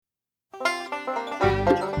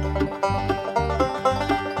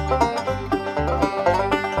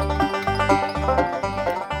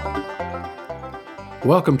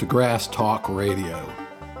Welcome to Grass Talk Radio.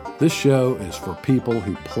 This show is for people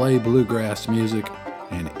who play bluegrass music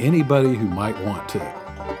and anybody who might want to.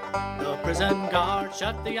 The prison guard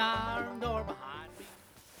shut the iron door behind me.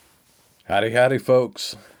 Howdy, howdy,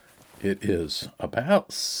 folks. It is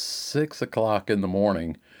about 6 o'clock in the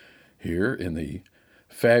morning here in the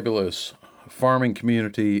fabulous farming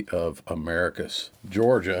community of Americus,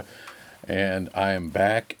 Georgia, and I am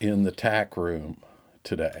back in the tack room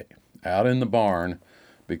today, out in the barn,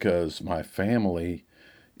 because my family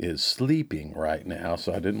is sleeping right now,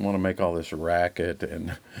 so I didn't want to make all this racket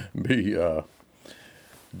and be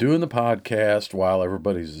doing the podcast while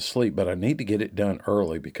everybody's asleep, but I need to get it done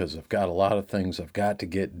early because I've got a lot of things I've got to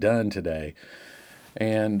get done today.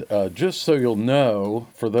 And just so you'll know,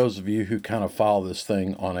 for those of you who kind of follow this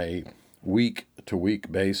thing on a week-to-week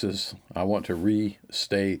basis, I want to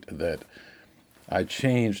restate that I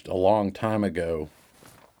changed a long time ago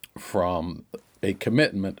from a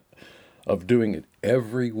commitment of doing it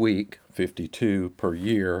every week, 52 per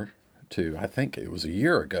year, to, I think it was a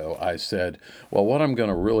year ago, I said, well, what I'm going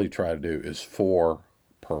to really try to do is 4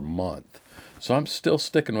 per month. So I'm still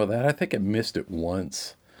sticking with that. I think I missed it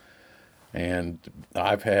once, and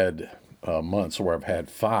I've had months where I've had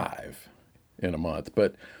 5 in a month.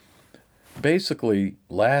 But basically,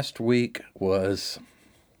 last week was,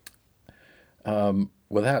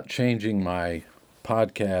 without changing my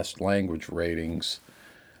podcast language ratings,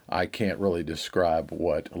 I can't really describe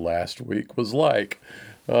what last week was like.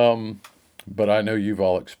 But I know you've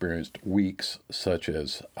all experienced weeks such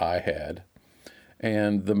as I had.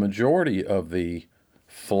 And the majority of the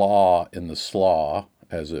flaw in the slaw,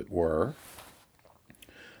 as it were,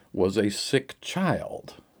 was a sick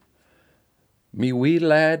child. Me wee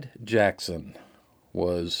lad Jackson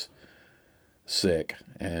was sick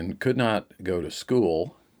and could not go to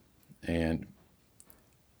school, and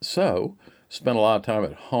so spent a lot of time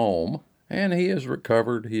at home, and he has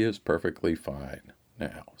recovered. He is perfectly fine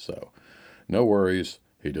now. So no worries.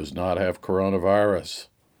 He does not have coronavirus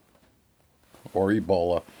or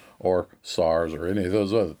Ebola or SARS or any of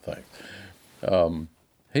those other things.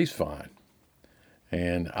 He's fine.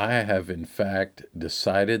 And I have, in fact,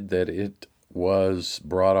 decided that it was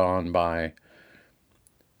brought on by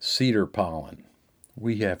cedar pollen.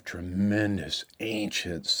 We have tremendous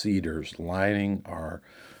ancient cedars lining our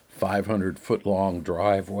 500-foot-long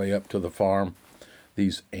driveway up to the farm,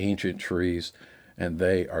 these ancient trees, and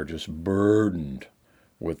they are just burdened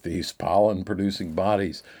with these pollen-producing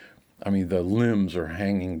bodies. I mean, the limbs are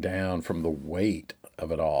hanging down from the weight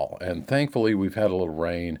of it all. And thankfully, we've had a little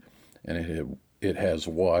rain, and it has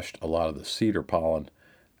washed a lot of the cedar pollen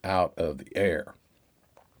out of the air.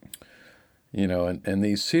 You know, and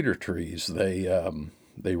these cedar trees, they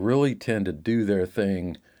really tend to do their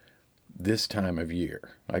thing this time of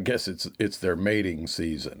year. I guess it's their mating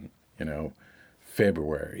season, you know.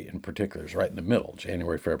 February in particular is right in the middle,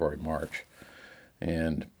 January, February, March.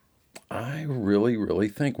 And I really, really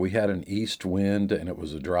think we had an east wind, and it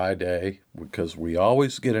was a dry day, because we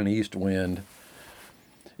always get an east wind.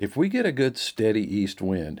 If we get a good steady east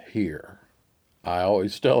wind here, I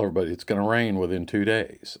always tell everybody it's going to rain within 2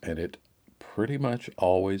 days, and it pretty much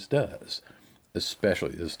always does,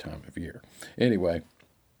 especially this time of year. Anyway,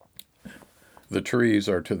 the trees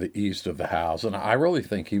are to the east of the house, and I really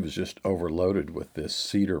think he was just overloaded with this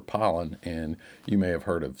cedar pollen, and you may have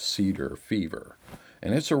heard of cedar fever.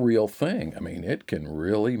 And it's a real thing. I mean, it can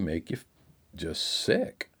really make you just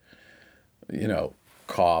sick. You know,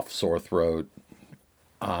 cough, sore throat,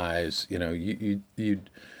 eyes, you know, you'd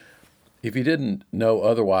if you didn't know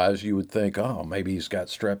otherwise, you would think, oh, maybe he's got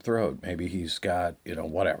strep throat. Maybe he's got, you know,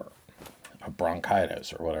 whatever, a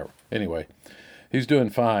bronchitis or whatever. Anyway, he's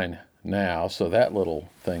doing fine now, so that little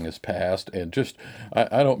thing is past. And just,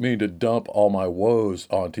 I don't mean to dump all my woes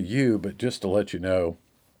onto you, but just to let you know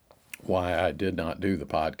why I did not do the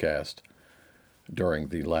podcast during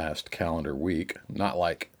the last calendar week. Not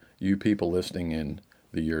like you people listening in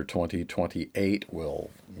the year 2028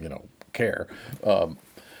 will, you know, care.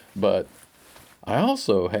 But I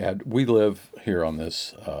also we live here on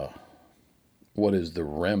this, what is the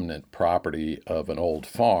remnant property of an old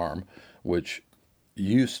farm, which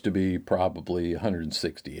used to be probably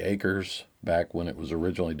 160 acres back when it was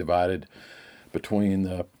originally divided between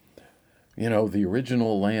the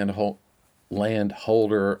original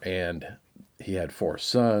landholder, and he had 4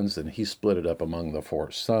 sons, and he split it up among the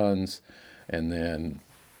 4 sons. And then,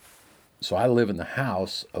 so I live in the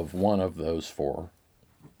house of one of those 4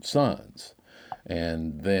 sons.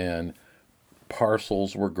 And then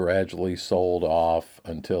parcels were gradually sold off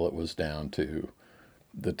until it was down to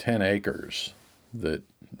the 10 acres that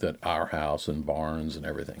our house and barns and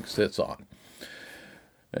everything sits on.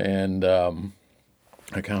 And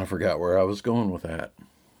I kind of forgot where I was going with that.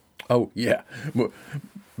 Oh, yeah.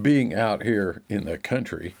 Being out here in the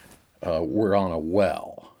country, we're on a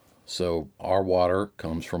well. So our water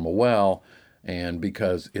comes from a well. And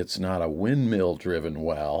because it's not a windmill driven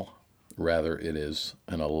well, rather it is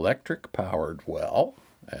an electric powered well,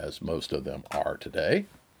 as most of them are today,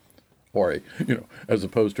 or as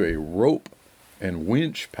opposed to a rope and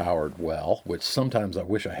winch powered well, which sometimes I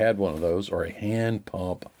wish I had one of those, or a hand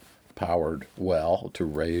pump powered well to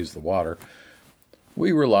raise the water.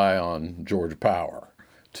 We rely on Georgia Power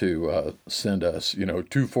to send us,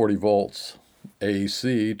 240 volts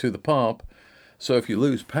AC to the pump. So if you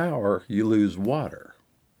lose power, you lose water.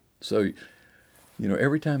 So,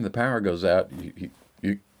 every time the power goes out,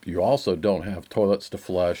 you also don't have toilets to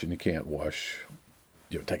flush and you can't wash,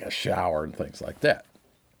 take a shower and things like that.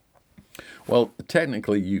 Well,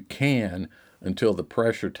 technically you can until the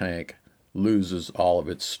pressure tank loses all of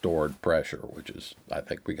its stored pressure, which is, I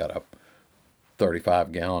think we got a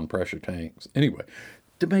 35-gallon pressure tanks. Anyway,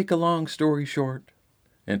 to make a long story short,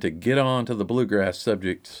 and to get on to the bluegrass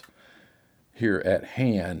subjects here at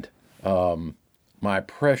hand, my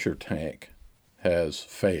pressure tank has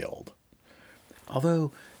failed.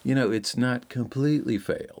 Although, it's not completely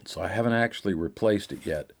failed, so I haven't actually replaced it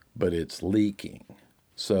yet, but it's leaking.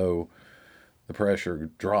 So the pressure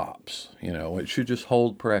drops. It should just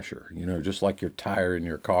hold pressure, just like your tire in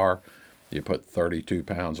your car. You put 32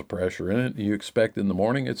 pounds of pressure in it, and you expect in the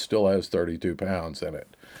morning it still has 32 pounds in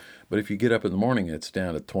it. But if you get up in the morning and it's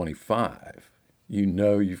down to 25,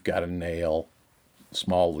 you've got a nail,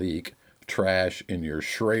 small leak, trash in your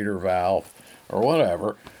Schrader valve, or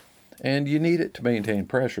whatever, and you need it to maintain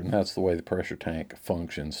pressure, and that's the way the pressure tank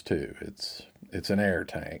functions too. It's an air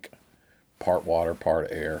tank, part water, part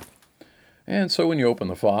air. And so when you open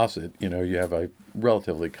the faucet, you have a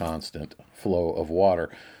relatively constant flow of water.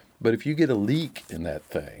 But if you get a leak in that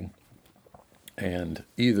thing, and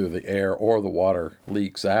either the air or the water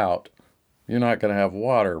leaks out, you're not going to have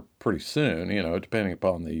water pretty soon, depending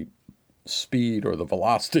upon the speed or the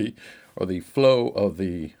velocity or the flow of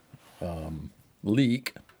the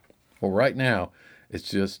leak. Well, right now, it's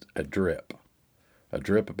just a drip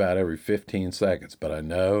about every 15 seconds, but I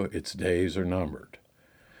know its days are numbered.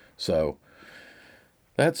 So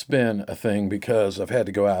that's been a thing because I've had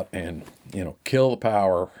to go out and, kill the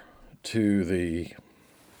power to the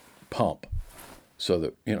pump so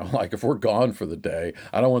that, like if we're gone for the day,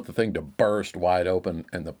 I don't want the thing to burst wide open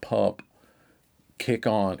and the pump kick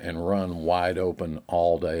on and run wide open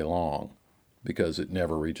all day long because it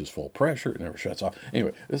never reaches full pressure. It never shuts off.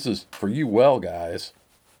 Anyway, this is for you well guys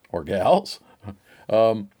or gals.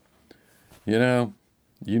 You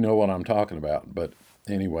know what I'm talking about. But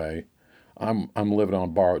anyway, I'm living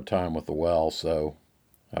on borrowed time with the well, so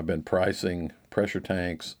I've been pricing pressure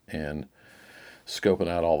tanks and scoping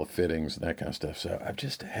out all the fittings and that kind of stuff. So I've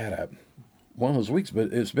just had one of those weeks,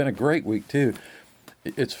 but it's been a great week too.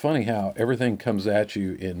 It's funny how everything comes at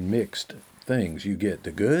you in mixed things. You get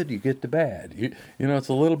the good, you get the bad. It's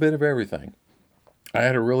a little bit of everything. I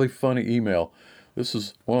had a really funny email. This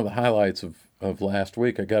is one of the highlights of last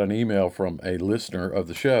week. I got an email from a listener of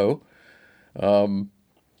the show. And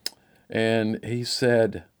he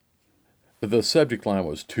said, the subject line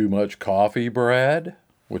was, "Too much coffee, Brad?"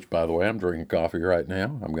 Which, by the way, I'm drinking coffee right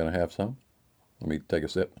now. I'm going to have some. Let me take a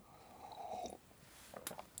sip.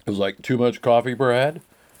 It was like, "Too much coffee, Brad?"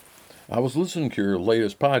 I was listening to your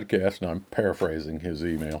latest podcast, and I'm paraphrasing his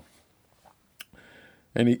email.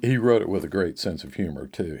 And he wrote it with a great sense of humor,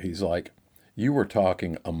 too. He's like, "You were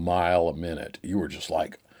talking a mile a minute. You were just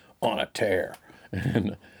like on a tear."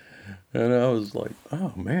 And I was like,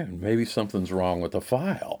 oh man, maybe something's wrong with the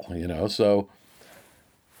file, So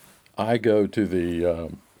I go to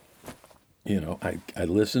the, I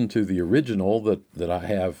listen to the original that I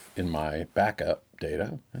have in my backup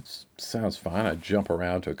data. That sounds fine. I jump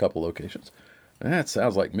around to a couple locations. And that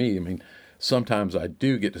sounds like me. I mean, sometimes I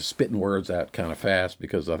do get to spitting words out kind of fast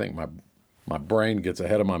because I think my brain gets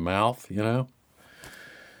ahead of my mouth,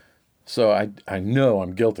 So I know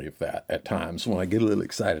I'm guilty of that at times when I get a little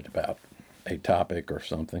excited about a topic or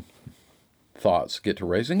something. Thoughts get to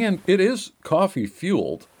racing, and it is coffee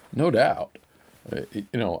fueled, no doubt.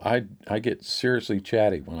 I get seriously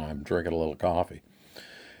chatty when I'm drinking a little coffee.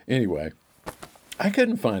 Anyway, I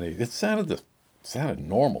couldn't find it. It sounded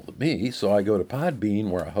normal to me, so I go to Podbean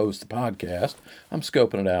where I host the podcast. I'm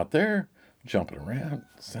scoping it out there, jumping around.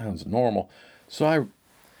 It sounds normal. So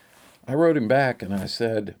I wrote him back and I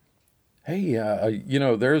said, hey,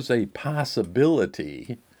 there's a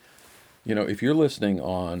possibility, if you're listening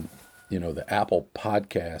on, the Apple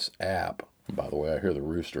Podcast app, By the way, I hear the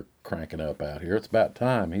rooster cranking up out here. It's about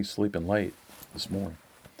time. He's sleeping late this morning.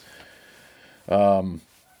 I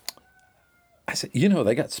said,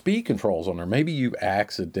 they got speed controls on there. Maybe you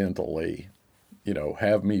accidentally,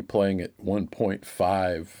 have me playing at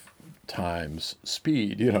 1.5 times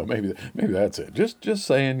speed. Maybe that's it. Just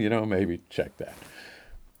saying, maybe check that.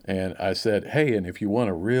 And I said, hey, and if you want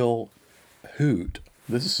a real hoot,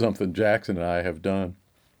 this is something Jackson and I have done.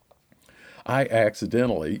 I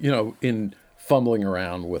accidentally, in fumbling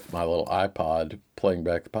around with my little iPod, playing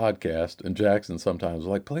back the podcast, and Jackson sometimes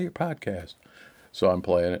like, play your podcast. So I'm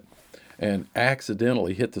playing it and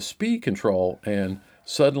accidentally hit the speed control, and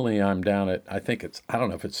suddenly I'm down at, I don't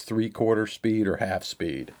know if it's 3/4 speed or half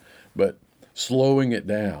speed, but slowing it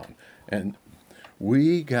down. And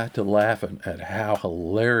we got to laughing at how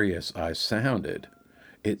hilarious I sounded.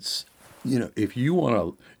 It's, if you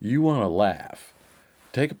want to laugh,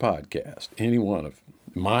 take a podcast, any one of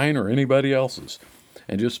mine or anybody else's,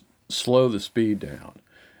 and just slow the speed down.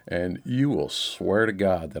 And you will swear to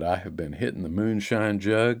God that I have been hitting the moonshine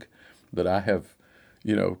jug, that I have,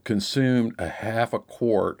 consumed a half a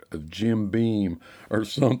quart of Jim Beam or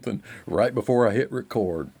something right before I hit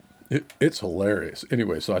record. It's hilarious.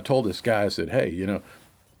 Anyway, so I told this guy, I said, hey,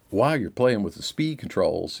 while you're playing with the speed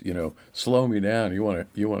controls, slow me down. You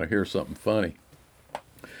want to hear something funny?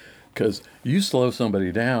 Because you slow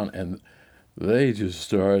somebody down and they just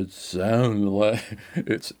start sounding like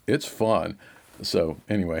it's fun. So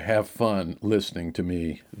anyway, have fun listening to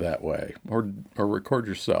me that way, or record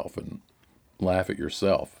yourself and laugh at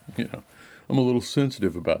yourself. I'm a little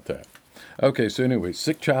sensitive about that. Okay, so anyway,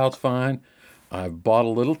 sick child's fine. I've bought a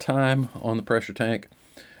little time on the pressure tank,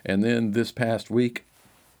 and then this past week,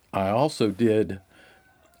 I did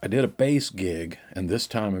a bass gig, and this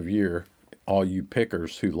time of year, all you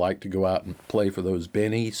pickers who like to go out and play for those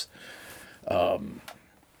bennies,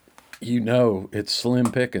 it's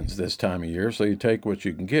slim pickings this time of year, so you take what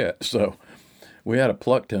you can get. So we had a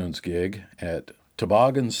Plucktones gig at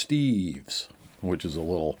Toboggan Steve's, which is a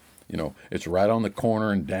little, it's right on the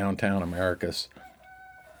corner in downtown Americus.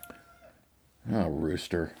 Oh,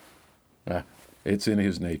 rooster. It's in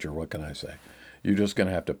his nature, what can I say? You're just going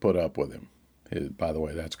to have to put up with him. By the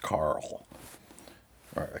way, that's Carl.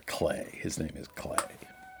 Or Clay. His name is Clay.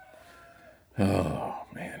 Oh,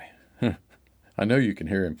 man. I know you can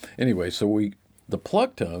hear him. Anyway, so the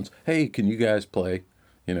Plucktones, hey, can you guys play,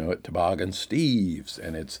 at Toboggan Steve's?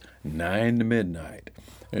 And it's 9 to midnight.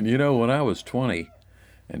 And, when I was 20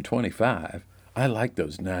 and 25, I liked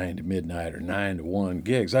those 9 to midnight or 9 to 1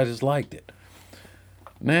 gigs. I just liked it.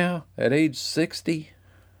 Now, at age 60,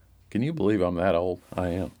 can you believe I'm that old? I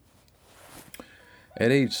am.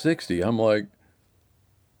 At age 60, I'm like,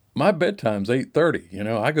 my bedtime's 8:30.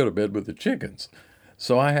 I go to bed with the chickens.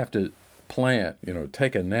 So I have to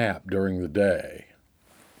take a nap during the day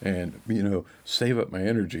and, save up my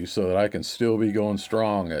energy so that I can still be going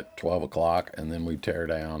strong at 12 o'clock, and then we tear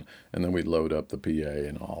down, and then we load up the PA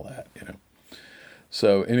and all that,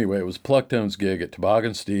 So anyway, it was Plucktones gig at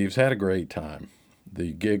Toboggan Steve's. Had a great time.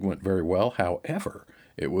 The gig went very well. However,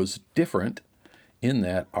 it was different in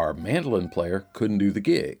that our mandolin player couldn't do the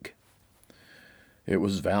gig. It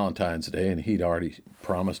was Valentine's Day, and he'd already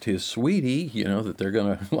promised his sweetie, that they're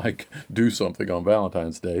going to, do something on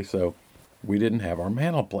Valentine's Day. So we didn't have our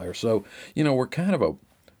mandolin player. So, we're kind of a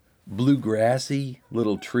bluegrassy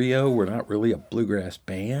little trio. We're not really a bluegrass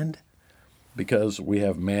band because we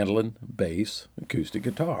have mandolin, bass, acoustic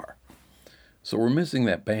guitar. So we're missing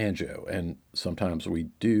that banjo, and sometimes we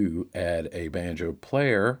do add a banjo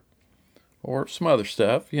player or some other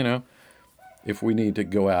stuff, if we need to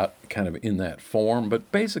go out kind of in that form.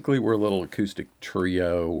 But basically, we're a little acoustic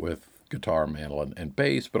trio with guitar, mandolin, and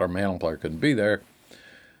bass, but our mandolin player couldn't be there.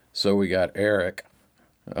 So we got Eric,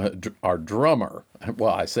 our drummer.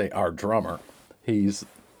 Well, I say our drummer. He's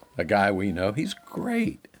a guy we know. He's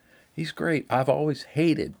great. He's great. I've always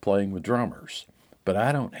hated playing with drummers, but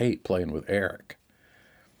I don't hate playing with Eric.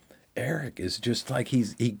 Eric is just like he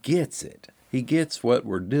gets it. He gets what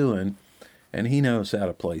we're doing, and he knows how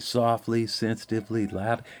to play softly, sensitively,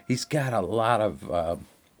 loud. He's got a lot of,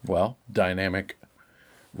 dynamic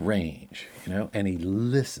range, and he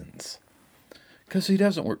listens because he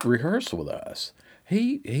doesn't rehearse with us.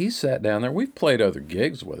 He sat down there. We've played other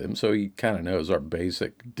gigs with him, so he kind of knows our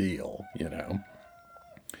basic deal,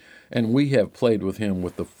 And we have played with him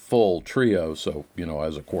with the full trio, so,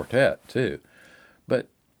 as a quartet too. But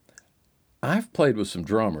I've played with some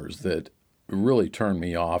drummers that really turn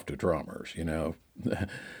me off to drummers,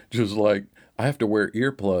 Just like I have to wear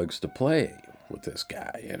earplugs to play with this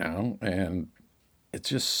guy, and it's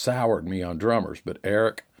just soured me on drummers. But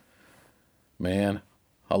Eric, man,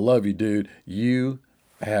 I love you, dude. You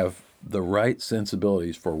have the right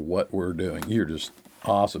sensibilities for what we're doing. You're just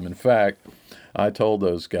awesome. In fact, I told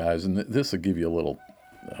those guys, and this will give you a little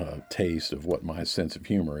taste of what my sense of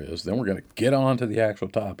humor is. Then we're going to get on to the actual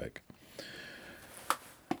topic.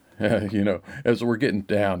 As we're getting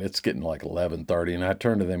down, it's getting like 11:30, and I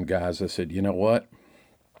turned to them guys. I said, you know what?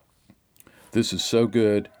 This is so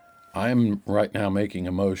good. I'm right now making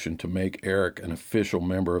a motion to make Eric an official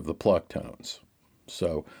member of the Plucktones.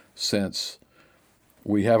 So since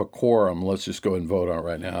we have a quorum, let's just go ahead and vote on it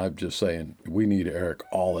right now. I'm just saying we need Eric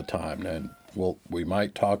all the time. And we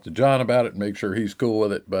might talk to John about it and make sure he's cool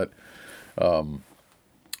with it. But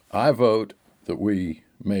I vote that we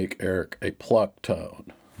make Eric a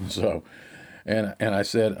Plucktone. So, and I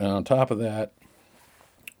said, and on top of that,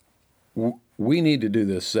 we need to do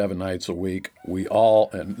this 7 nights a week. We all,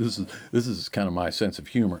 and this is kind of my sense of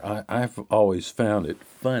humor. I've always found it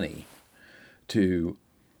funny to,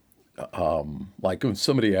 like when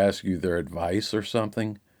somebody asks you their advice or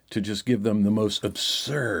something, to just give them the most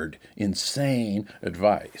absurd, insane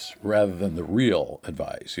advice rather than the real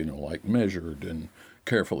advice, like measured and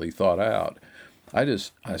carefully thought out. I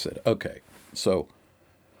said, okay, so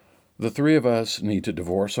the three of us need to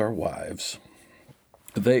divorce our wives.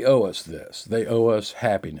 They owe us this. They owe us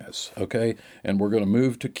happiness, okay? And we're going to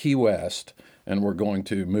move to Key West, and we're going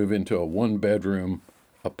to move into a 1-bedroom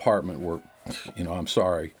apartment where, I'm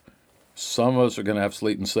sorry, some of us are going to have to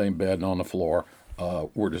sleep in the same bed and on the floor.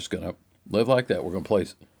 We're just going to live like that. We're going to play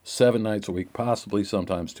 7 nights a week, possibly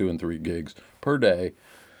sometimes 2 and 3 gigs per day,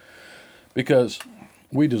 because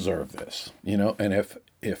we deserve this, and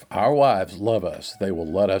if our wives love us, they will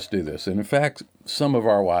let us do this. And in fact, some of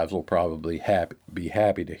our wives will probably be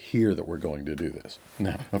happy to hear that we're going to do this.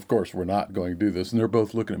 Now, of course, we're not going to do this. And they're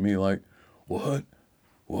both looking at me like, what?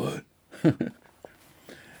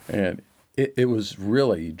 And it was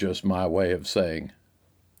really just my way of saying,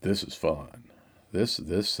 this is fun. This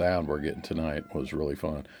sound we're getting tonight was really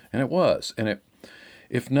fun. And it was. And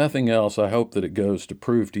if nothing else, I hope that it goes to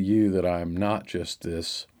prove to you that I'm not just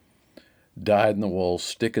this dyed-in-the-wool,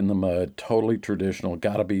 stick-in-the-mud, totally traditional,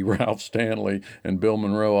 gotta be Ralph Stanley and Bill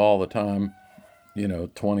Monroe all the time,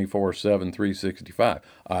 24/7, 365.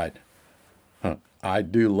 I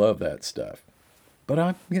do love that stuff. But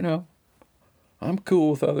I'm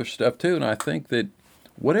cool with other stuff too, and I think that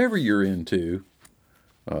whatever you're into,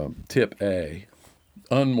 tip A,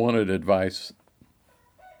 unwanted advice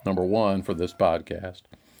number 1 for this podcast,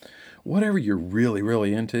 whatever you're really,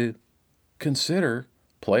 really into, consider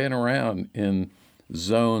playing around in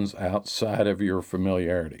zones outside of your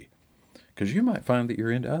familiarity, because you might find that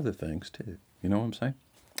you're into other things too. You know what I'm saying?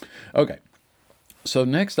 Okay, so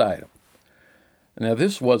next item. Now,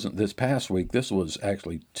 this wasn't this past week. This was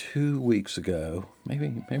actually 2 weeks ago,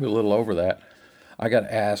 maybe a little over that. I got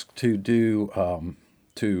asked to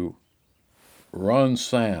to run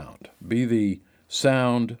sound, be the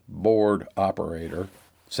soundboard operator,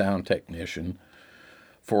 sound technician,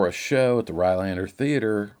 for a show at the Rylander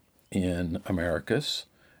Theater in Americus.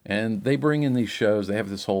 And they bring in these shows. They have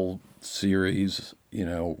this whole series,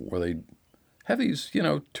 where they have these,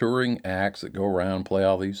 touring acts that go around, play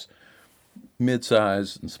all these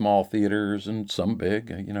mid-sized and small theaters and some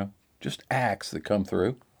big, just acts that come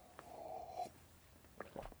through.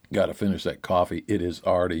 Got to finish that coffee. It is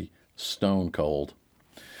already stone cold.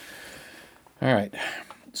 All right.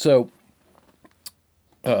 So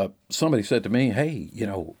somebody said to me, hey,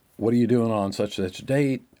 what are you doing on such and such a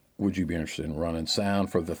date? Would you be interested in running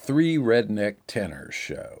sound for the Three Redneck Tenors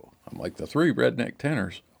show? I'm like, the Three Redneck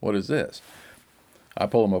Tenors? What is this? I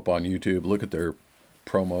pull them up on YouTube, look at their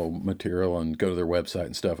promo material and go to their website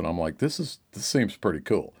and stuff, and I'm like, this seems pretty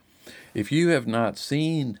cool. If you have not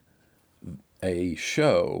seen a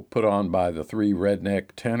show put on by the Three Redneck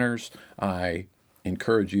Tenors, I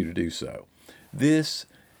encourage you to do so. This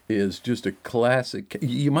is just a classic.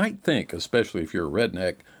 You might think, especially if you're a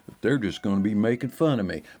redneck, that they're just going to be making fun of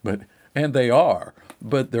me, and they are,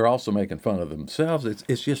 but they're also making fun of themselves. It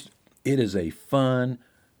is a fun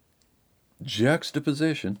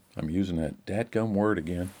juxtaposition, I'm using that dadgum word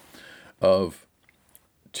again, of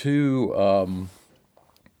two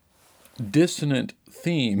dissonant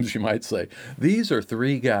themes, you might say. These are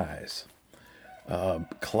 3 guys,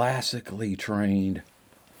 classically trained,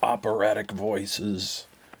 operatic voices.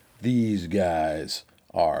 These guys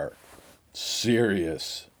are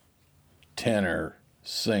serious tenor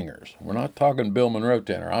singers. We're not talking Bill Monroe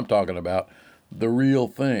tenor. I'm talking about the real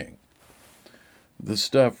thing. The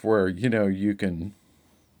stuff where, you can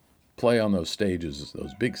play on those stages,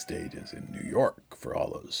 those big stages in New York for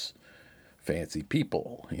all those fancy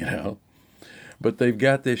people, But they've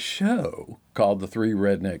got this show called The Three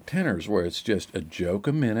Redneck Tenors where it's just a joke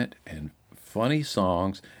a minute and funny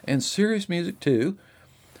songs and serious music too.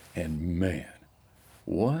 And man,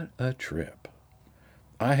 what a trip.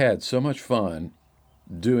 I had so much fun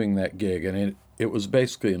doing that gig, and it was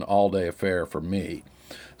basically an all-day affair for me.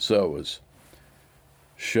 So it was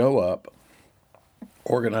show up,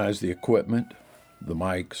 organize the equipment, the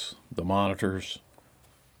mics, the monitors,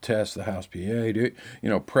 test the house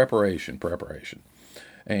PA, preparation.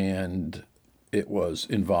 And it was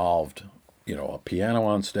involved, a piano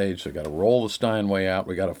on stage, so we got to roll the Steinway out,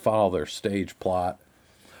 we got to follow their stage plot,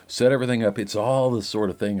 set everything up. It's all the sort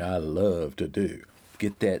of thing I love to do.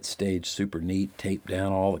 Get that stage super neat, tape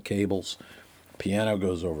down all the cables. Piano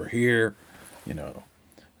goes over here,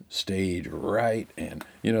 stage right. And,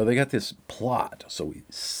 they got this plot. So we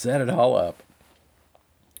set it all up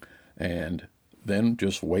and then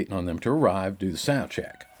just waiting on them to arrive, do the sound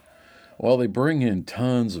check. Well, they bring in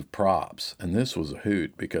tons of props. And this was a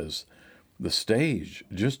hoot because the stage,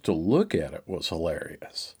 just to look at it, was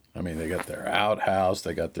hilarious. I mean, they got their outhouse,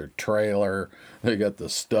 they got their trailer, they got the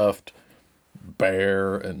stuffed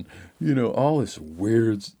bear, and all this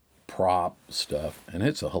weird prop stuff, and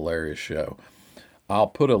it's a hilarious show. I'll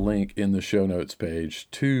put a link in the show notes page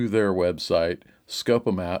to their website. Scope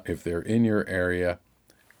them out. If they're in your area,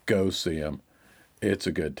 go see them. It's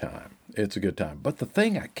a good time. But the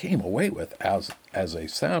thing I came away with as a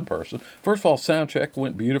sound person, first of all, sound check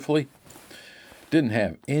went beautifully. Didn't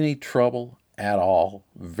have any trouble at all.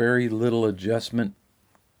 Very little adjustment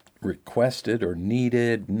requested or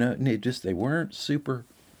needed. No, they weren't super,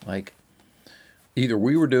 either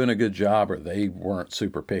we were doing a good job or they weren't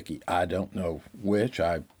super picky. I don't know which.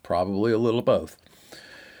 I probably a little both.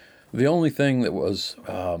 The only thing that was,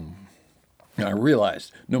 I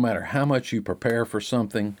realized no matter how much you prepare for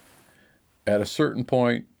something, at a certain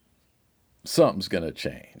point, something's going to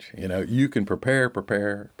change. You can prepare,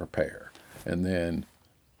 and then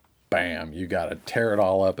bam, you got to tear it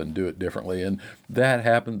all up and do it differently. And that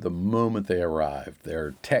happened the moment they arrived.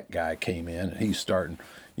 Their tech guy came in, and he's starting,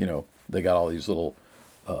 they got all these little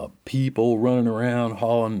people running around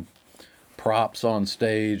hauling props on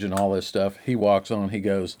stage and all this stuff. He walks on, he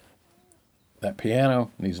goes, that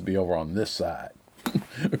piano needs to be over on this side.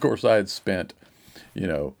 Of course, I had spent,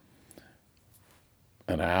 an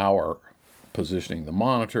hour positioning the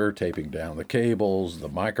monitor, taping down the cables, the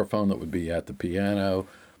microphone that would be at the piano,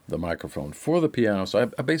 the microphone for the piano.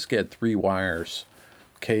 So I basically had 3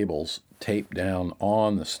 cables taped down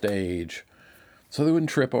on the stage so they wouldn't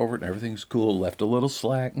trip over it and everything's cool. Left a little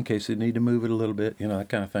slack in case they need to move it a little bit, that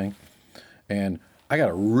kind of thing. And I got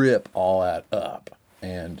to rip all that up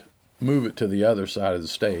and move it to the other side of the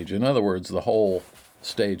stage. In other words, the whole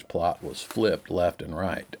stage plot was flipped left and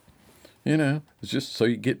right. It's just so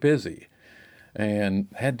you get busy. And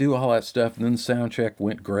had to do all that stuff, and then the sound check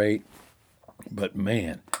went great. But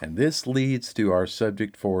man, and this leads to our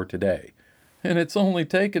subject for today. And it's only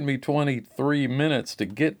taken me 23 minutes to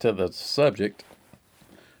get to the subject.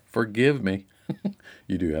 Forgive me.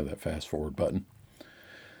 You do have that fast forward button.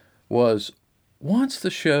 Was once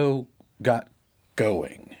the show got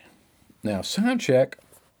going. Now, sound check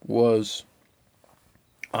was,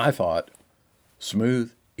 I thought,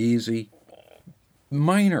 smooth, easy,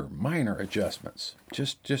 minor adjustments.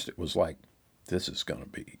 Just it was like, this is going to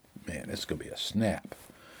be, it's going to be a snap.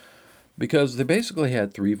 Because they basically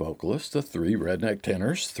had 3 vocalists, the 3 Redneck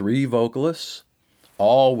Tenors, 3 vocalists,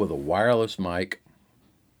 all with a wireless mic.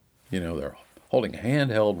 They're holding a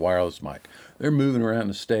handheld wireless mic. They're moving around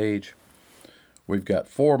the stage. We've got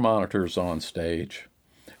 4 monitors on stage,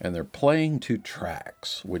 and they're playing to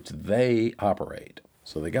tracks, which they operate.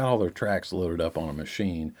 So they got all their tracks loaded up on a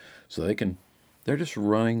machine, so they're just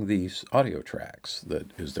running these audio tracks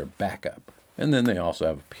that is their backup. And then they also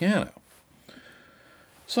have a piano.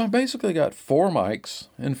 So I basically got 4 mics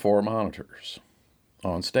and 4 monitors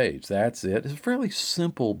on stage. That's it. It's a fairly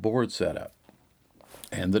simple board setup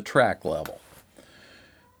and the track level.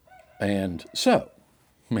 And so,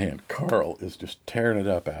 Carl is just tearing it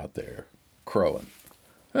up out there, crowing.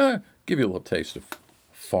 Give you a little taste of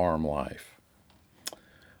farm life.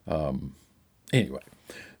 Anyway,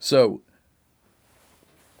 so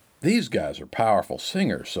these guys are powerful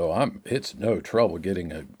singers, so it's no trouble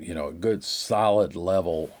getting a good solid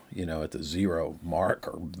level, at the 0 mark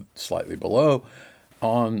or slightly below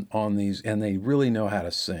on these, and they really know how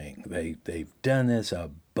to sing. They've done this a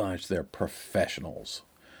bunch. They're professionals.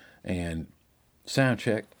 And sound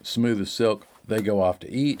check, smooth as silk. They go off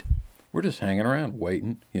to eat. We're just hanging around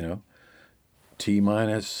waiting, T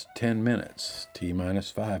minus 10 minutes, T minus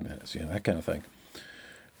 5 minutes, that kind of thing.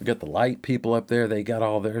 We got the light people up there. They got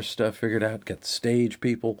all their stuff figured out. Got the stage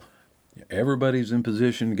people. Everybody's in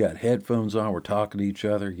position. Got headphones on. We're talking to each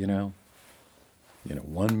other, 1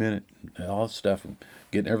 minute, all this stuff, and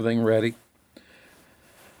getting everything ready.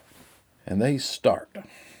 And they start.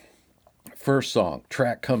 First song,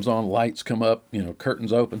 track comes on, lights come up,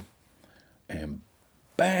 curtains open, and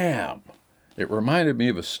bam! It reminded me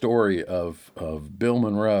of a story of Bill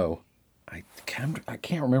Monroe. I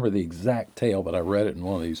can't remember the exact tale, but I read it in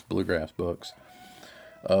one of these bluegrass books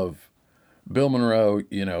of Bill Monroe,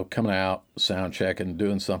 coming out, sound checking,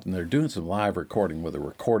 doing something. They're doing some live recording with a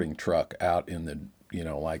recording truck out in the,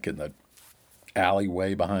 like in the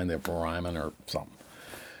alleyway behind the Ryman or something.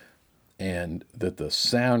 And that the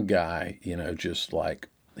sound guy, just like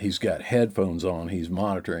he's got headphones on, he's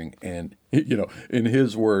monitoring. And, in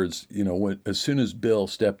his words, as soon as Bill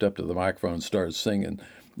stepped up to the microphone and started singing,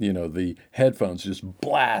 the headphones just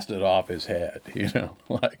blasted off his head,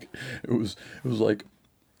 like it was like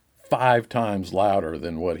 5 times louder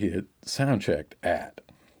than what he had sound checked at.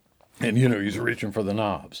 And, he's reaching for the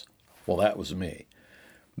knobs. Well, that was me.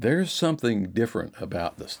 There's something different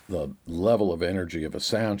about the level of energy of a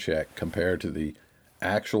sound check compared to the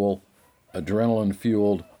actual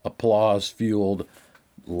adrenaline-fueled, applause-fueled,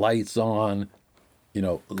 lights on,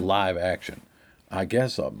 live action. I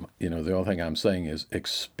guess, the only thing I'm saying is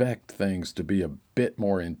expect things to be a bit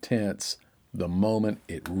more intense the moment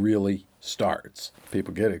it really starts.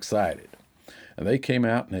 People get excited. And they came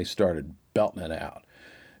out and they started belting it out.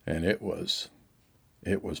 And it was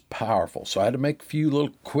powerful. So I had to make a few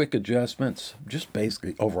little quick adjustments, just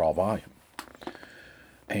basically overall volume.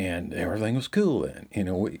 And everything was cool then.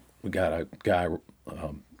 We got a guy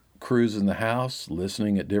cruising the house,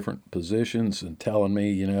 listening at different positions and telling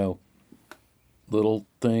me, little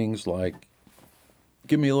things like,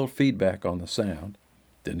 give me a little feedback on the sound.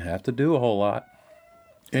 Didn't have to do a whole lot.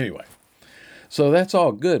 Anyway, so that's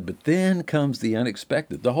all good, but then comes the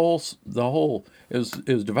unexpected. The whole it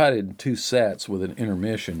was divided in 2 sets with an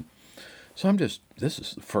intermission. So this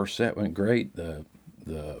is the first set, went great. The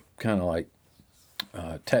kind of like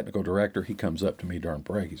technical director, he comes up to me during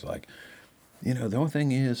break. He's like, the only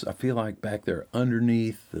thing is, I feel like back there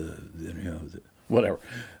underneath whatever,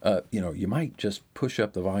 you might just push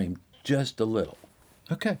up the volume just a little.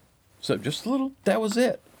 Okay, so just a little. That was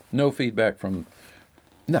it. No feedback from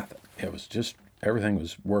nothing. It was just, everything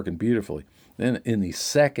was working beautifully. Then in the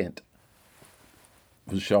second,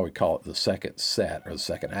 shall we call it the second set or the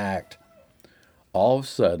second act, all of a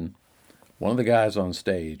sudden, one of the guys on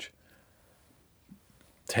stage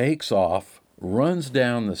takes off, runs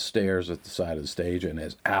down the stairs at the side of the stage, and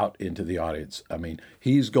is out into the audience. I mean,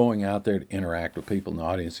 he's going out there to interact with people in the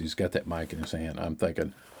audience. He's got that mic in his hand. I'm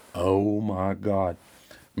thinking, oh my God.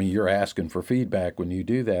 I mean, you're asking for feedback when you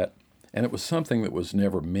do that. And it was something that was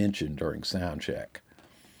never mentioned during sound check.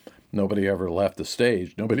 Nobody ever left the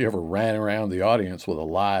stage. Nobody ever ran around the audience with a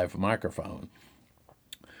live microphone.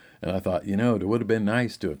 And I thought, it would have been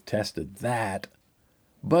nice to have tested that.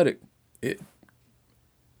 But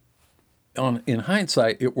in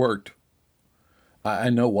hindsight, it worked. I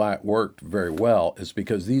know why it worked very well is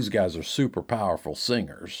because these guys are super powerful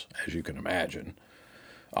singers, as you can imagine.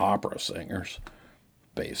 Opera singers,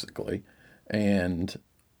 basically. And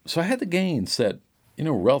so I had the gain set,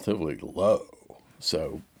 relatively low.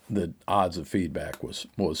 So the odds of feedback was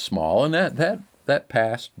small. And that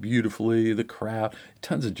passed beautifully. The crowd,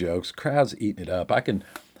 tons of jokes, crowd's eating it up. I can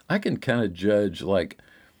kind of judge like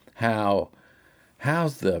how's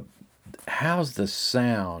the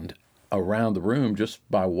sound around the room just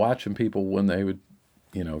by watching people when they would,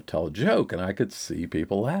 tell a joke, and I could see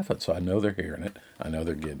people laughing. So I know they're hearing it. I know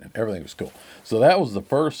they're getting it. Everything was cool. So that was the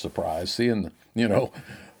first surprise, seeing,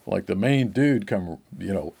 like the main dude come,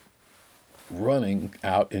 running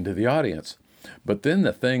out into the audience. But then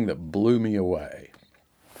the thing that blew me away,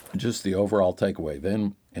 just the overall takeaway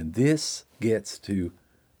then, and this gets to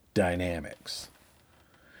dynamics,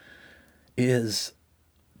 is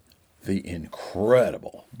the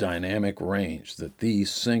incredible dynamic range that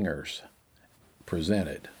these singers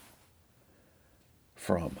presented,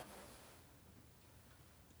 from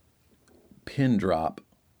pin drop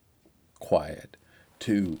quiet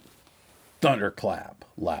to thunderclap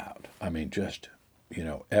loud. I mean, just,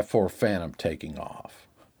 F4 Phantom taking off.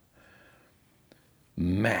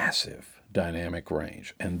 Massive dynamic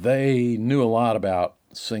range. And they knew a lot about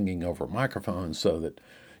singing over microphones so that,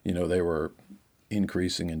 they were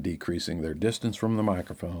increasing and decreasing their distance from the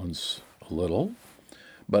microphones a little.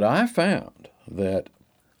 But I found that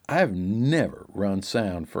I've never run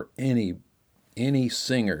sound for any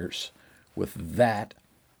singers with that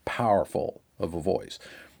powerful of a voice.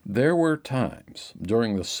 There were times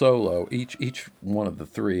during the solo, each one of the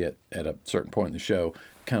three at a certain point in the show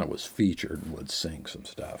kind of was featured and would sing some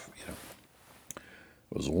stuff.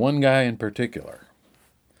 It was one guy in particular,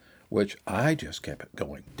 which I just kept it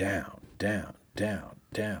going down, down, down,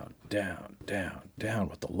 down, down, down, down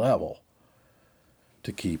with the level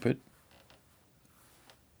to keep it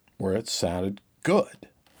where it sounded good.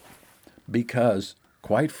 Because,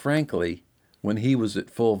 quite frankly, when he was at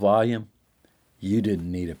full volume, you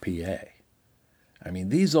didn't need a PA. I mean,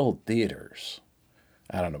 these old theaters,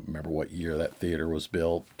 I don't remember what year that theater was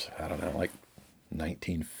built. I don't know, like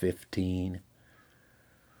 1915.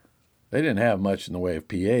 They didn't have much in the way of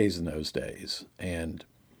PAs in those days. And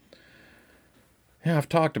yeah, I've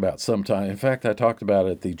talked about sometime. In fact, I talked about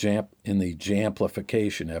it in the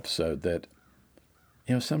Jamplification episode that,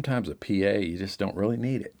 sometimes a PA, you just don't really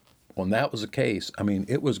need it. When that was the case, I mean,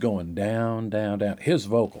 it was going down, down, down. His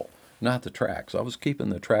vocal, not the tracks. I was keeping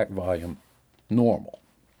the track volume normal.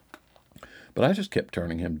 But I just kept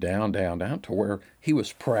turning him down, down, down to where he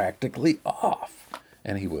was practically off.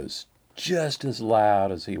 And he was just as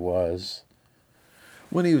loud as he was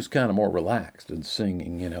when he was kind of more relaxed and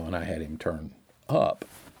singing, and I had him turn up.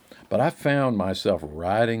 But I found myself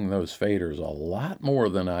riding those faders a lot more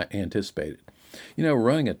than I anticipated.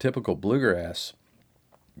 Running a typical bluegrass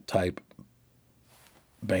type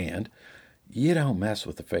band, you don't mess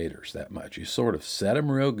with the faders that much. You sort of set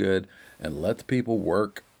them real good and let the people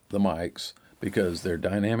work the mics because their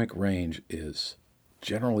dynamic range is,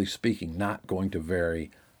 generally speaking, not going to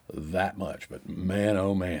vary that much. But man,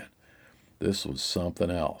 oh man, this was something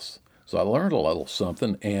else. So I learned a little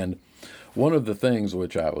something, and one of the things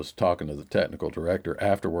which I was talking to the technical director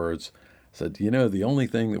afterwards, said, the only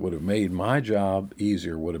thing that would have made my job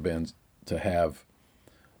easier would have been to have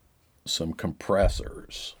some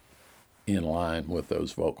compressors in line with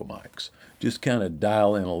those vocal mics. Just kind of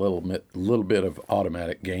dial in a little bit of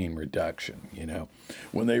automatic gain reduction,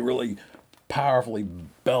 When they really powerfully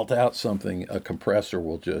belt out something, a compressor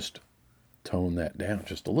will just tone that down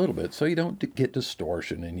just a little bit so you don't get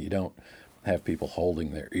distortion and you don't have people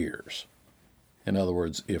holding their ears. In other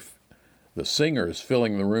words, if the singer is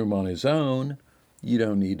filling the room on his own, you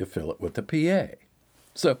don't need to fill it with the PA.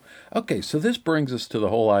 So this brings us to the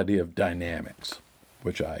whole idea of dynamics,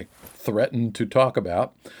 which I threatened to talk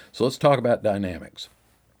about. So let's talk about dynamics.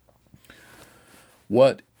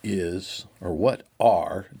 What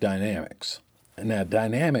are dynamics? Now,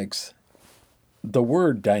 dynamics, the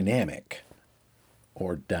word dynamic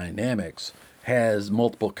or dynamics has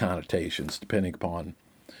multiple connotations depending upon,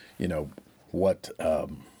 what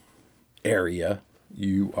area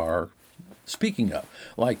you are speaking of.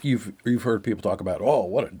 Like you've heard people talk about, oh,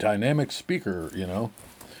 what a dynamic speaker,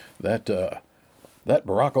 that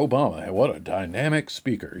Barack Obama, what a dynamic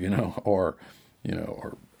speaker, or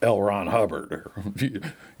L. Ron Hubbard, or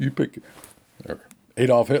you pick, or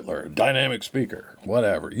Adolf Hitler, dynamic speaker,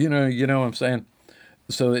 whatever, you know what I'm saying?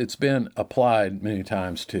 So it's been applied many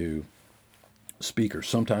times to speakers.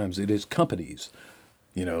 Sometimes it is companies,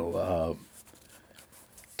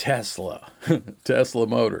 Tesla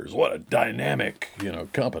Motors, what a dynamic,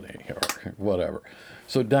 company or whatever.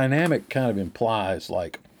 So dynamic kind of implies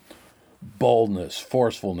like boldness,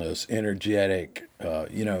 forcefulness, energetic,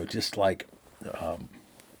 just like,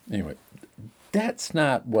 anyway, that's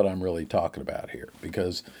not what I'm really talking about here,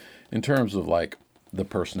 because in terms of like the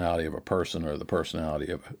personality of a person or the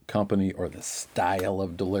personality of a company or the style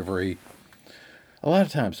of delivery, a lot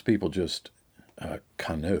of times people just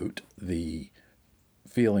connote the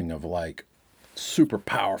feeling of like super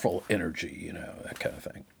powerful energy, that kind of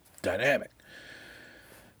thing. Dynamic.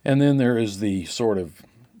 And then there is the sort of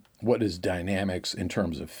what is dynamics in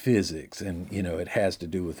terms of physics, and it has to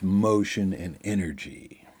do with motion and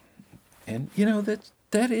energy. And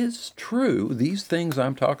that is true. These things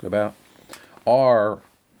I'm talking about are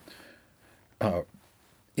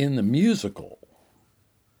in the musical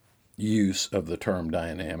use of the term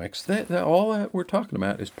dynamics. That all that we're talking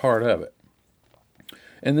about is part of it.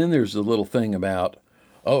 And then there's the little thing about,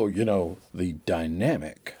 the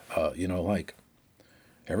dynamic, like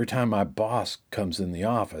every time my boss comes in the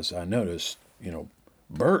office, I notice,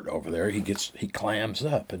 Bert over there, he clams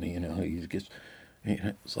up and, he gets,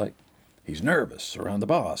 it's like he's nervous around the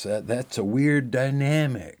boss. That's a weird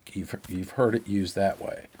dynamic. You've heard it used that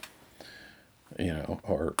way,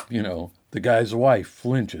 or, the guy's wife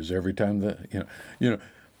flinches every time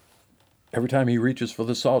every time he reaches for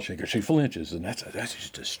the salt shaker, she flinches, and that's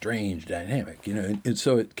just a strange dynamic, And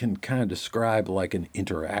so it can kind of describe like an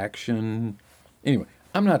interaction. Anyway,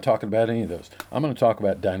 I'm not talking about any of those. I'm going to talk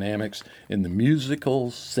about dynamics in the musical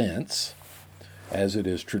sense, as it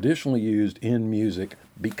is traditionally used in music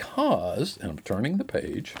because, and I'm turning the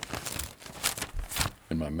page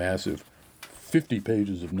in my massive 50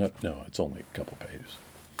 pages of no, it's only a couple pages.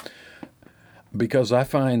 Because I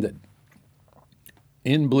find that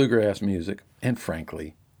in bluegrass music, and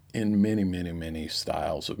frankly, in many, many, many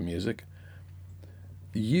styles of music,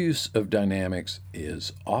 use of dynamics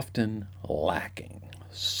is often lacking,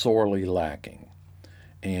 sorely lacking.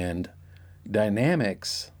 And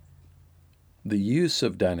dynamics, the use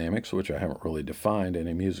of dynamics, which I haven't really defined in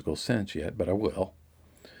a musical sense yet, but I will,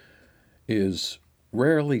 is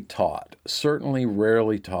rarely taught, certainly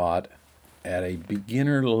rarely taught at a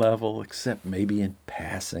beginner level, except maybe in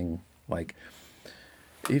passing. Like,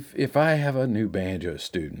 if I have a new banjo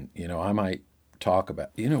student, I might talk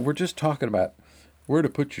about, we're just talking about where to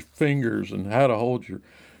put your fingers and how to hold your,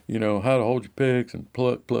 how to hold your picks and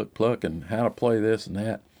pluck, pluck, pluck, and how to play this and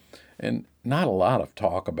that. And not a lot of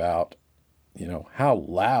talk about, how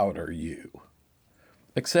loud are you?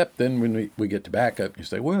 Except then when we get to backup, you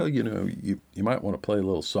say, well, you might want to play a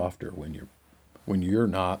little softer when you're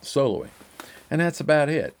not soloing. And that's about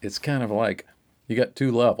it. It's kind of like you got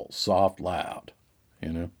two levels, soft, loud,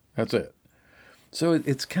 that's it. So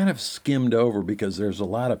it's kind of skimmed over because there's a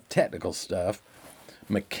lot of technical stuff,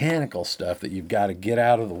 mechanical stuff that you've got to get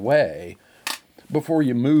out of the way before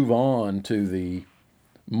you move on to the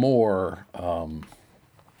more,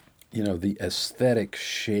 the aesthetic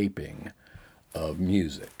shaping of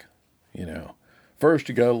music. First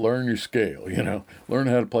you got to learn your scale, learn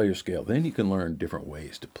how to play your scale. Then you can learn different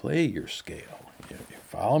ways to play your scale. You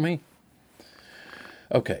follow me?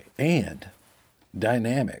 Okay, and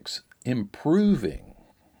dynamics, improving.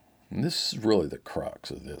 And this is really the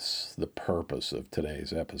crux of this, the purpose of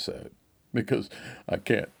today's episode, because I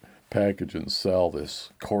can't package and sell this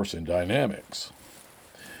course in dynamics.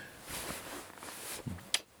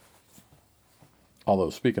 Although,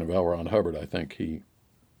 speaking of L. Ron Hubbard, I think he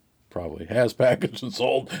probably has packaged and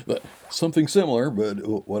sold something similar,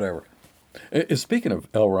 but whatever. Speaking of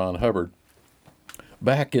L. Ron Hubbard,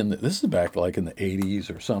 this is back like in the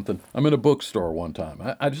 80s or something. I'm in a bookstore one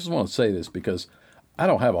time. I just want to say this because I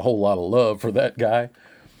don't have a whole lot of love for that guy.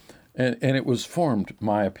 And it was formed,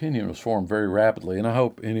 my opinion was formed very rapidly. And I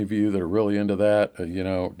hope any of you that are really into that,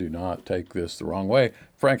 do not take this the wrong way.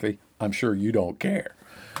 Frankly, I'm sure you don't care.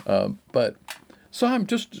 So I'm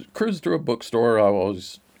just cruising through a bookstore. I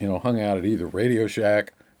always, hung out at either Radio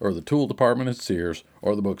Shack or the tool department at Sears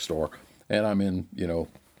or the bookstore. And I'm in,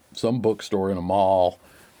 some bookstore in a mall.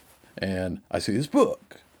 And I see this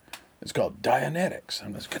book. It's called Dianetics.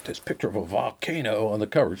 And it's got this picture of a volcano on the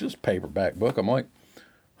cover. It's just a paperback book. I'm like,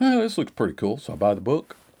 well, this looks pretty cool. So I buy the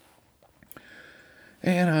book.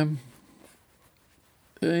 And I'm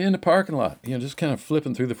in the parking lot, just kind of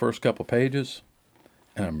flipping through the first couple pages.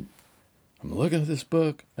 And I'm looking at this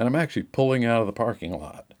book, and I'm actually pulling out of the parking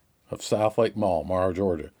lot of South Lake Mall, Morrow,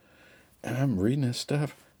 Georgia. And I'm reading this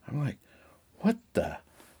stuff. I'm like, what the?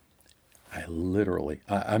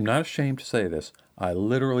 I'm not ashamed to say this, I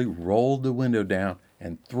literally rolled the window down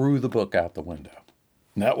and threw the book out the window.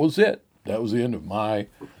 And that was it. That was the end of my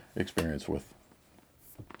experience with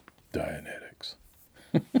Dianetics.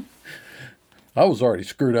 I was already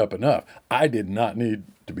screwed up enough. I did not need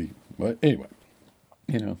to be, but anyway,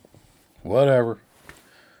 whatever.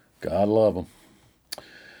 God love them.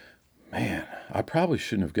 Man, I probably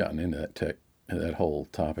shouldn't have gotten into that whole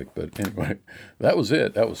topic, but anyway, that was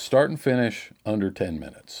it. That was start and finish under 10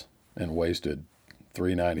 minutes and wasted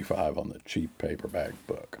 $3.95 on the cheap paperback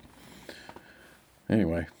book.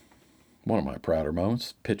 Anyway, one of my prouder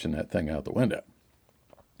moments, pitching that thing out the window.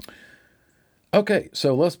 Okay,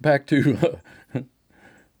 so let's back to, and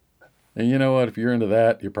you know what, if you're into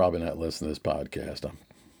that, you're probably not listening to this podcast, I'm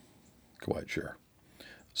quite sure.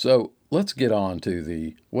 So let's get on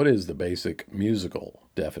to what is the basic musical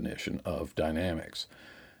definition of dynamics.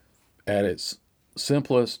 At its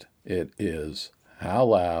simplest, it is how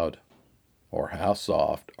loud or how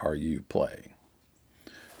soft are you playing?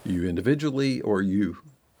 You individually or you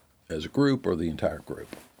as a group or the entire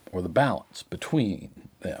group, or the balance between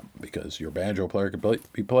them, because your banjo player could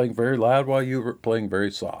be playing very loud while you're playing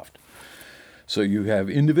very soft. So you have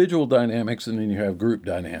individual dynamics and then you have group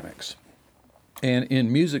dynamics. And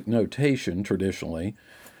in music notation, traditionally,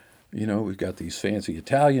 we've got these fancy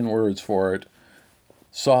Italian words for it.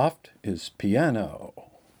 Soft is piano.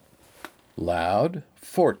 Loud,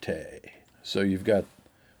 forte. So you've got,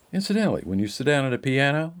 incidentally, when you sit down at a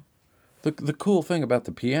piano, the cool thing about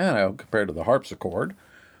the piano compared to the harpsichord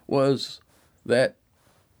was that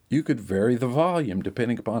you could vary the volume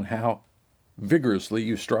depending upon how vigorously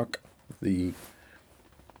you struck the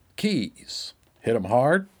keys. Hit them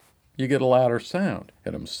hard, you get a louder sound.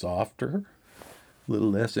 Hit them softer, a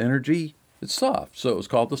little less energy. It's soft. So it was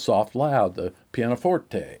called the soft loud, the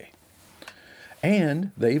pianoforte.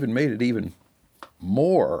 And they even made it even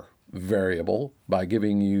more variable by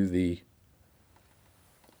giving you the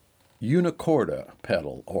unicorda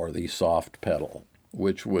pedal, or the soft pedal,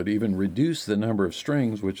 which would even reduce the number of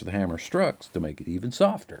strings which the hammer struck to make it even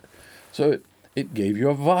softer. So it gave you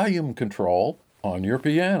a volume control on your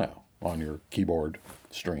piano, on your keyboard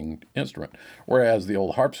stringed instrument. Whereas the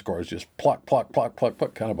old harpsichord is just pluck, pluck, pluck, pluck,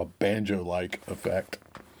 pluck, kind of a banjo-like effect.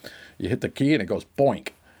 You hit the key and it goes boink.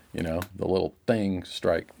 The little thing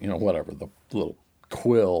strike, whatever, the little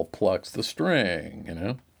quill plucks the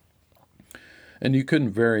string. And you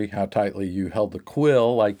couldn't vary how tightly you held the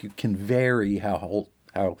quill like you can vary how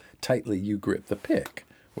tightly you grip the pick,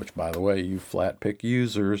 which, by the way, you flat pick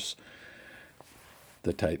users,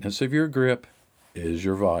 the tightness of your grip is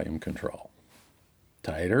your volume control.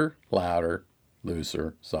 Tighter, louder,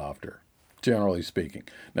 looser, softer, generally speaking.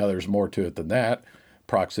 Now, there's more to it than that.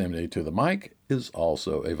 Proximity to the mic is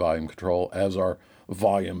also a volume control, as are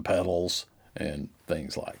volume pedals and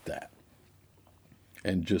things like that.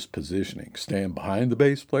 And just positioning. Stand behind the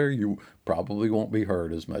bass player, you probably won't be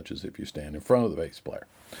heard as much as if you stand in front of the bass player.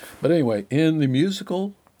 But anyway, in the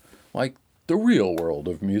musical, like the real world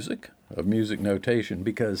of music notation,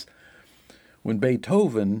 because when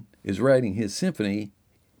Beethoven is writing his symphony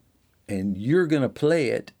and you're going to play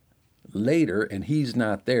it later and he's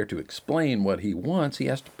not there to explain what he wants, he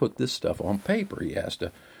has to put this stuff on paper. He has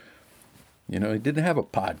to, he didn't have a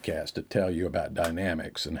podcast to tell you about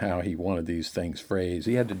dynamics and how he wanted these things phrased.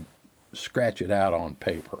 He had to scratch it out on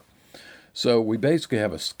paper. So we basically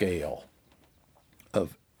have a scale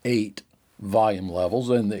of 8 volume levels,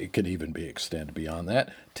 and it could even be extended beyond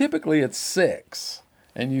that. Typically it's 6.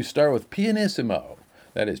 And you start with pianissimo,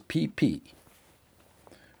 that is PP,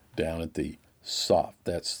 down at the soft,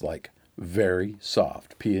 that's like very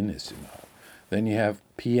soft, pianissimo. Then you have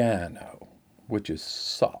piano, which is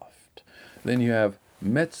soft. Then you have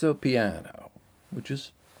mezzo piano, which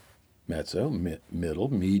is mezzo, middle,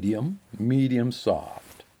 medium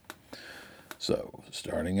soft. So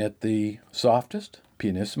starting at the softest,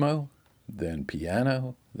 pianissimo, then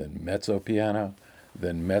piano, then mezzo piano,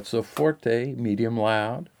 then mezzo forte, medium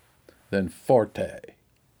loud, then forte,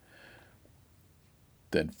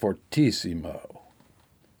 then fortissimo.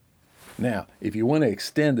 Now, if you want to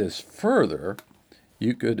extend this further,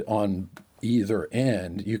 you could, on either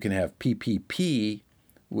end, you can have PPP,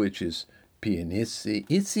 which is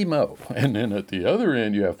pianissimo, and then at the other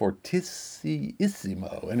end you have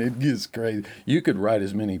fortissimo, and it gets crazy. You could write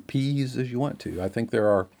as many P's as you want to. I think there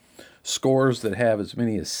are scores that have as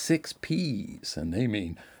many as 6 P's, and they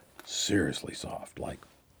mean seriously soft, like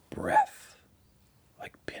breath,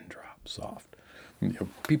 like pin drop soft.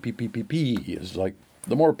 P, P, P, P, P is like,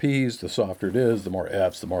 the more P's, the softer it is, the more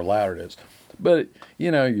F's, the more louder it is. But,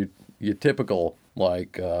 your typical,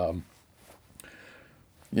 like, you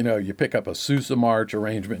pick up a Sousa March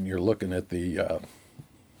arrangement and you're looking at the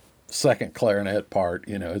second clarinet part,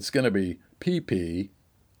 it's going to be PP,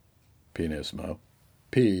 pianissimo,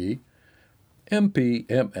 P, MP,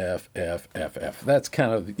 MF, F, F, F. That's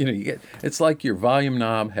kind of, it's like your volume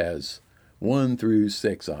knob has 1 through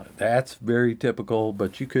 6 on it. That's very typical,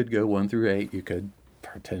 but you could go 1 through 8. You could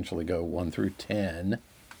potentially go 1 through 10.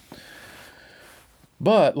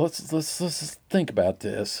 But let's think about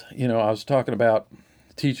this. I was talking about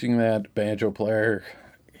teaching that banjo player,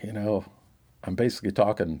 I'm basically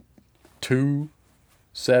talking 2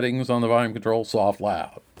 settings on the volume control, soft,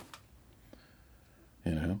 loud,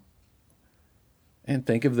 and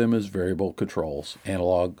think of them as variable controls,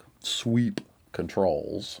 analog sweep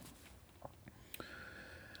controls.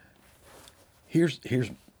 Here's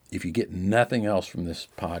if you get nothing else from this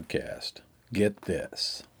podcast, get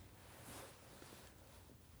this.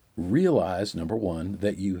 Realize, number one,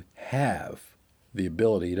 that you have the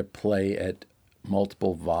ability to play at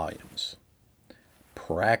multiple volumes.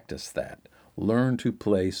 Practice that. Learn to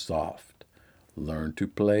play soft. Learn to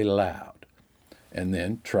play loud. And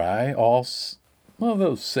then try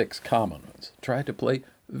those 6 common ones. Try to play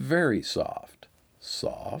very soft,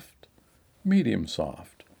 soft, medium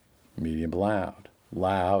loud,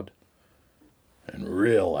 loud, and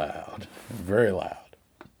real loud, very loud.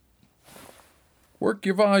 Work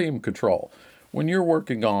your volume control. When you're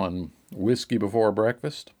working on Whiskey Before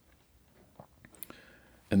Breakfast,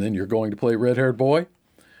 and then you're going to play Red-Haired Boy,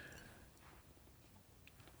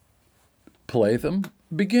 play them.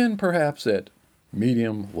 Begin perhaps at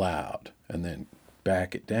medium loud, and then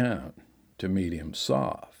back it down to medium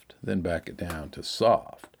soft, then back it down to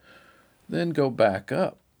soft, then go back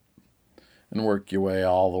up, and work your way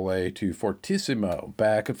all the way to fortissimo,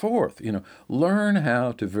 back and forth. Learn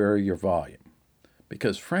how to vary your volume.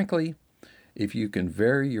 Because frankly, if you can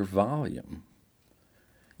vary your volume,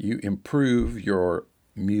 you improve your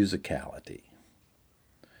musicality.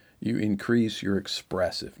 You increase your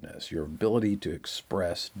expressiveness, your ability to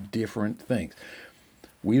express different things.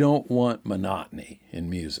 We don't want monotony in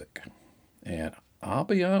music. And I'll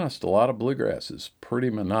be honest, a lot of bluegrass is pretty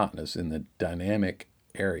monotonous in the dynamic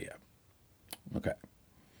area. Okay.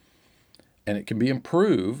 And it can be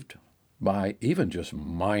improved by even just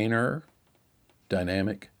minor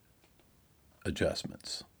dynamic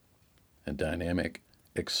adjustments and dynamic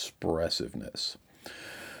expressiveness.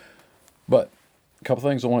 But a couple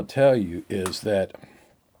things I want to tell you is that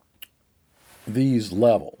these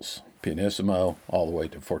levels, pianissimo all the way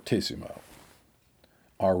to fortissimo,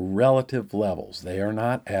 are relative levels. They are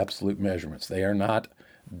not absolute measurements. They are not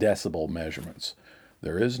decibel measurements.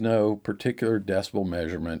 There is no particular decibel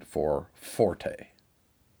measurement for forte.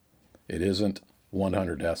 It isn't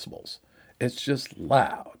 100 decibels. It's just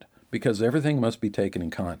loud, because everything must be taken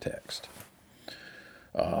in context.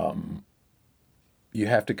 You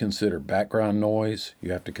have to consider background noise.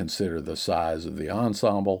 You have to consider the size of the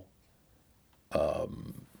ensemble.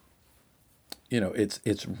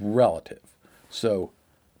 It's relative. So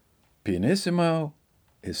pianissimo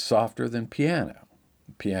is softer than piano.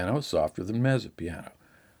 Piano is softer than mezzo-piano.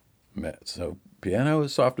 So piano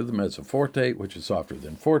is softer than mezzo-forte, which is softer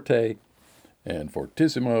than forte, and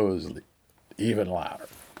fortissimo is even louder.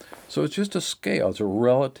 So it's just a scale. It's a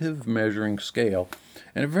relative measuring scale,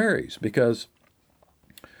 and it varies because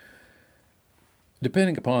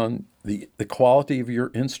depending upon the quality of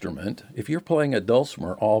your instrument, if you're playing a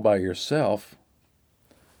dulcimer all by yourself,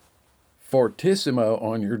 fortissimo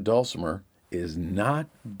on your dulcimer is not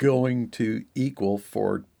going to equal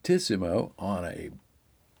fortissimo on a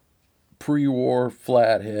pre-war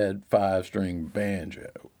flathead 5-string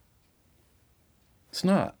banjo. It's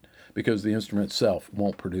not, because the instrument itself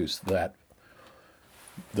won't produce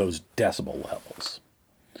those decibel levels.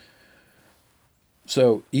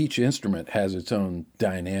 So each instrument has its own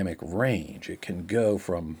dynamic range. It can go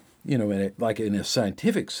from, in a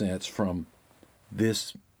scientific sense, from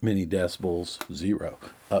this many decibels, 0,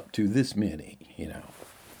 up to this many,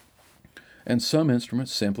 And some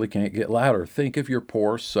instruments simply can't get louder. Think of your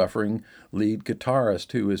poor, suffering lead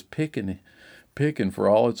guitarist who is picking for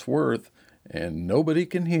all it's worth, and nobody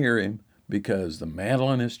can hear him because the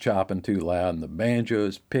mandolin is chopping too loud and the banjo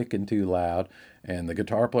is picking too loud and the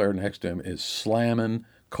guitar player next to him is slamming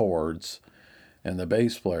chords and the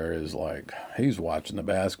bass player is like, he's watching the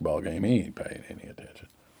basketball game. He ain't paying any attention.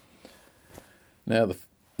 Now,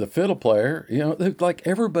 the fiddle player, like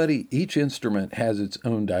everybody, each instrument has its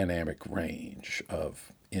own dynamic range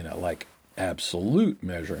of, like absolute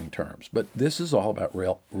measuring terms. But this is all about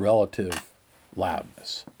relative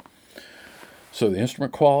loudness. So the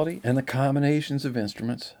instrument quality and the combinations of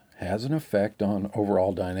instruments has an effect on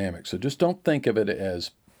overall dynamics. So just don't think of it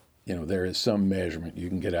as, there is some measurement you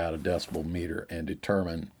can get out of decibel meter and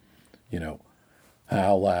determine,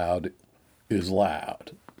 how loud is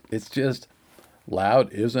loud. It's just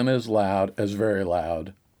loud isn't as loud as very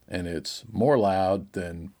loud, and it's more loud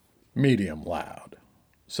than medium loud.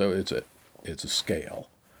 So it's a scale.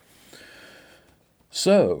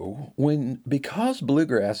 So because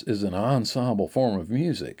bluegrass is an ensemble form of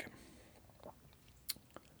music,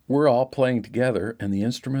 we're all playing together and the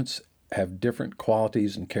instruments have different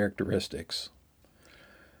qualities and characteristics.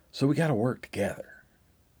 So we got to work together.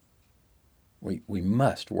 We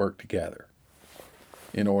must work together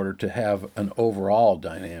in order to have an overall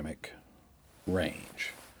dynamic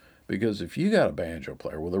range. Because if you got a banjo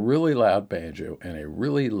player with a really loud banjo and a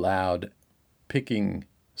really loud picking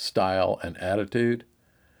style and attitude,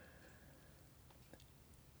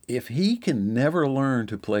 if he can never learn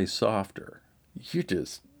to play softer, you're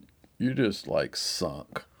just like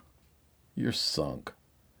sunk. You're sunk.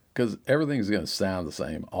 Because everything's going to sound the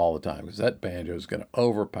same all the time. Because that banjo is going to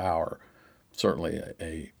overpower certainly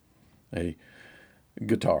a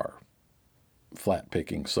guitar flat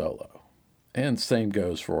picking solo. And same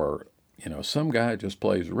goes for, some guy just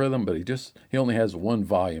plays rhythm, but he only has one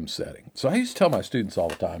volume setting. So I used to tell my students all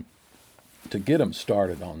the time to get them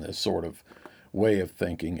started on this sort of way of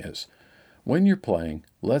thinking is when you're playing,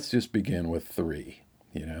 let's just begin with 3,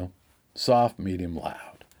 soft, medium,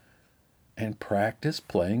 loud. And practice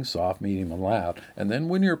playing soft, medium, and loud. And then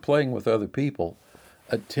when you're playing with other people,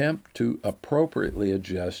 attempt to appropriately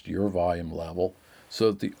adjust your volume level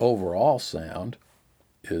so that the overall sound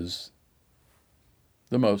is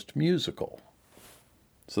the most musical.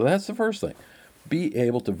 So that's the first thing. Be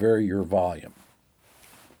able to vary your volume.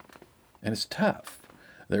 And it's tough.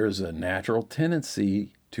 There is a natural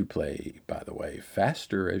tendency to play, by the way,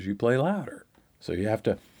 faster as you play louder. So you've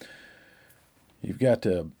got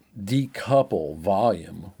to decouple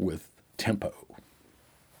volume with tempo.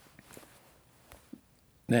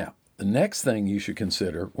 Now, the next thing you should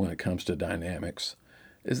consider when it comes to dynamics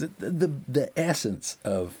is that the essence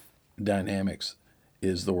of dynamics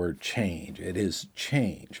is the word change. It is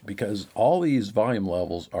change, because all these volume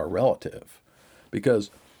levels are relative. Because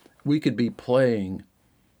we could be playing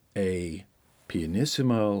a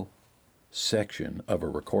pianissimo section of a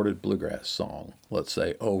recorded bluegrass song, let's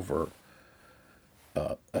say over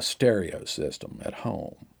a stereo system at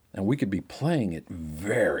home, and we could be playing it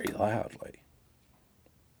very loudly.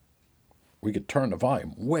 We could turn the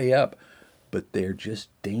volume way up, but they're just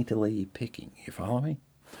daintily picking. You follow me?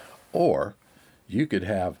 Or you could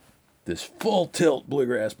have this full tilt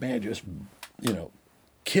bluegrass band just,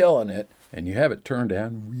 killing it, and you have it turned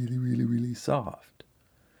down really, really, really soft.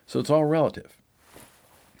 So it's all relative.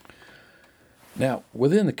 Now,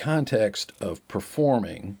 within the context of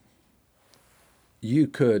performing, you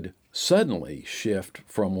could suddenly shift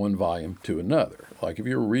from one volume to another. Like if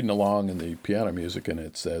you're reading along in the piano music and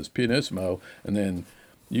it says pianissimo, and then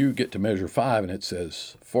you get to measure 5 and it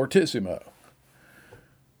says fortissimo.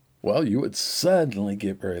 Well, you would suddenly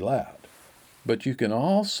get very loud. But you can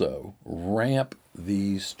also ramp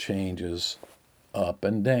these changes up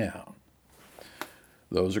and down.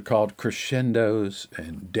 Those are called crescendos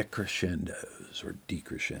and decrescendos or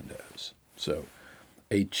decrescendos. So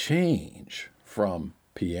a change from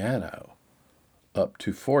piano up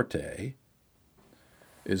to forte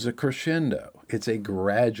is a crescendo. It's a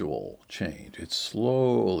gradual change. It's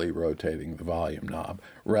slowly rotating the volume knob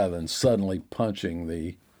rather than suddenly punching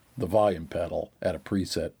the volume pedal at a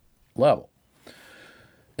preset level.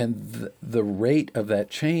 And the rate of that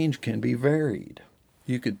change can be varied.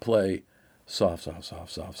 You could play soft, soft,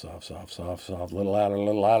 soft, soft, soft, soft, soft, soft, little louder,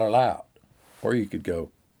 loud. Or you could go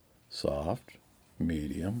soft,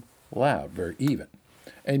 medium, loud, very even.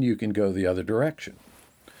 And you can go the other direction.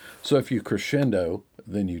 So if you crescendo,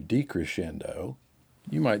 then you decrescendo,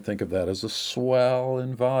 you might think of that as a swell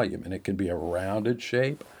in volume. And it can be a rounded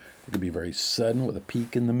shape. It can be very sudden with a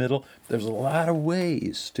peak in the middle. There's a lot of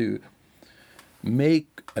ways to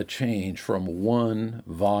make a change from one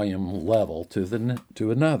volume level to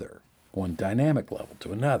another, one dynamic level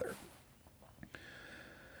to another.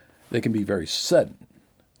 They can be very sudden.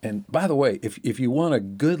 And by the way, if you want a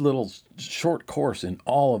good little short course in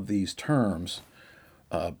all of these terms,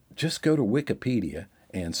 just go to Wikipedia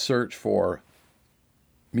and search for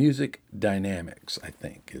music dynamics, I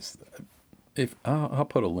think. I'll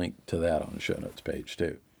put a link to that on the show notes page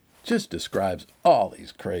too. Just describes all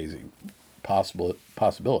these crazy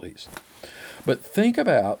possibilities. But think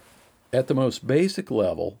about, at the most basic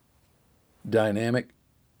level,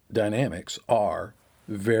 dynamics are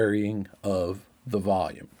varying of the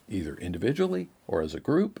volume, either individually or as a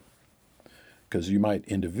group, because you might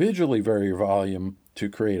individually vary your volume to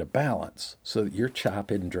create a balance so that you're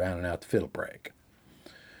chopping and drowning out the fiddle break,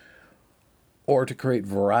 or to create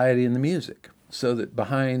variety in the music so that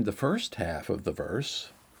behind the first half of the verse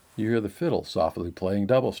you hear the fiddle softly playing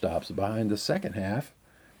double stops. Behind the second half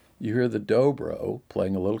you hear the dobro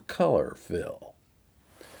playing a little color fill.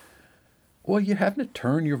 Well, you have to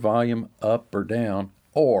turn your volume up or down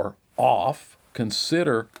or off.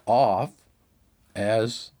 Consider off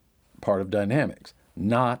as part of dynamics,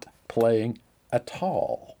 not playing at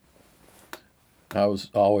all. I was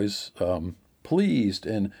always pleased,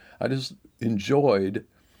 and I just enjoyed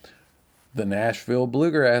the Nashville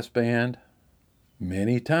Bluegrass Band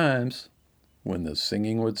many times. When the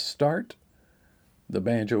singing would start, the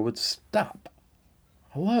banjo would stop.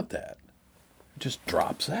 I love that. It just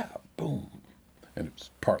drops out. Boom. And it's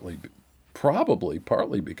probably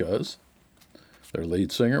partly because their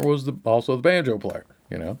lead singer was also the banjo player,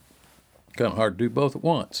 Kind of hard to do both at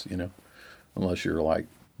once, unless you're like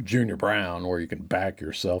Junior Brown where you can back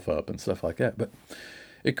yourself up and stuff like that. But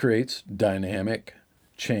it creates dynamic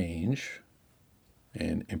change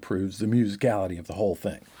and improves the musicality of the whole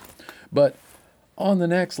thing. But on the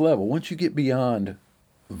next level, once you get beyond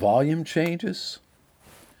volume changes,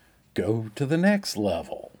 go to the next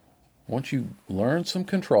level. Once you learn some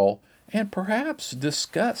control and perhaps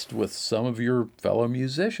discussed with some of your fellow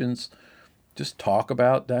musicians, just talk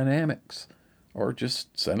about dynamics or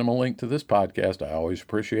just send them a link to this podcast. I always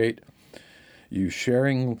appreciate you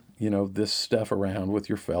sharing, this stuff around with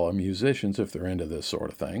your fellow musicians if they're into this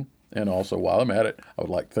sort of thing. And also, while I'm at it, I would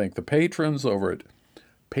like to thank the patrons over at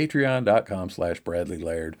patreon.com/Bradley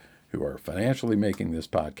Laird who are financially making this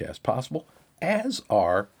podcast possible, as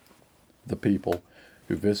are the people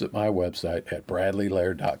who visit my website at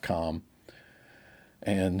bradleylaird.com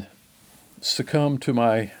and succumb to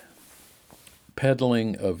my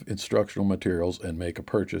peddling of instructional materials and make a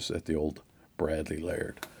purchase at the old Bradley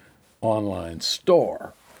Laird online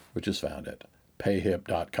store, which is found at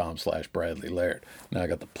payhip.com/Bradley Laird. Now I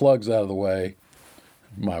got the plugs out of the way.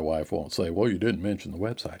 My wife won't say, well, you didn't mention the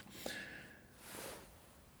website.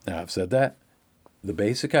 Now I've said that. The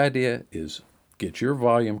basic idea is get your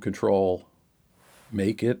volume control,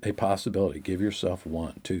 make it a possibility. Give yourself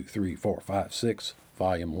 1, 2, 3, 4, 5, 6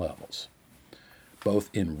 volume levels, both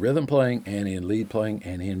in rhythm playing and in lead playing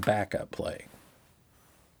and in backup playing.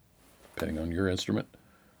 Depending on your instrument,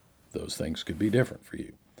 those things could be different for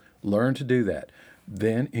you. Learn to do that.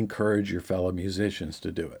 Then encourage your fellow musicians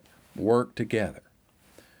to do it. Work together.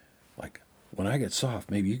 Like, when I get soft,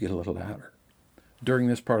 maybe you get a little louder. During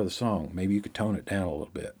this part of the song, maybe you could tone it down a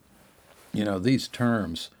little bit. You know, these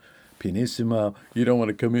terms, pianissimo, you don't want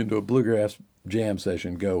to come into a bluegrass jam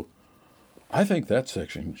session and go, I think that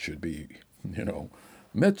section should be,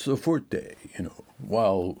 mezzo forte,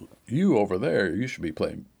 while you over there, you should be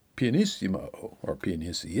playing pianissimo or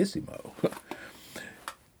pianissimo.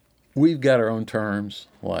 We've got our own terms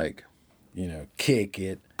like, kick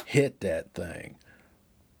it, hit that thing,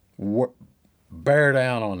 bear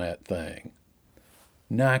down on that thing,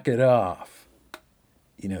 knock it off,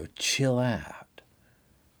 chill out.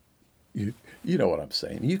 You know what I'm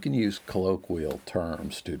saying. You can use colloquial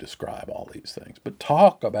terms to describe all these things, but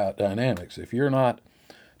talk about dynamics. If you're not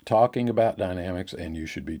talking about dynamics, and you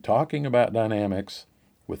should be talking about dynamics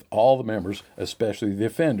with all the members, especially the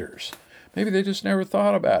offenders, maybe they just never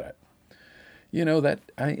thought about it. In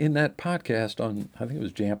that podcast on, I think it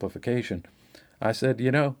was Jamplification, I said,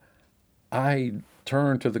 I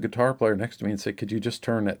turned to the guitar player next to me and said, could you just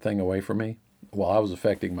turn that thing away from me? While I was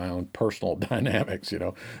affecting my own personal dynamics,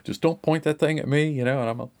 just don't point that thing at me,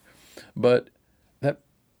 but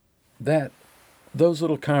those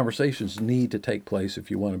little conversations need to take place if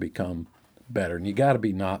you want to become better. And you got to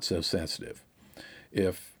be not so sensitive.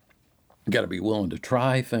 If you got to be willing to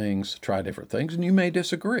try different things, and you may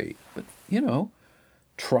disagree, but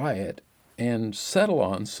try it and settle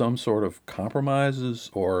on some sort of compromises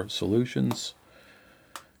or solutions,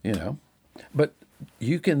 But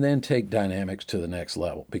you can then take dynamics to the next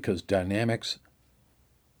level, because dynamics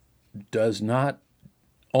does not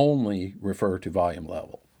only refer to volume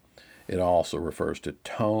level. It also refers to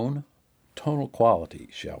tone, tonal quality,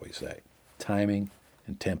 shall we say, timing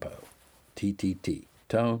and tempo, TTT,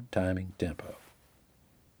 tone, timing, tempo.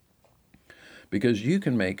 Because you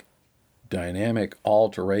can make dynamic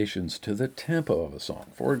alterations to the tempo of a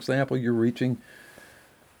song. For example, you're reaching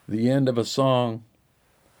the end of a song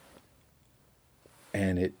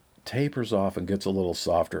and it tapers off and gets a little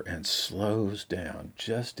softer and slows down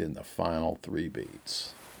just in the final 3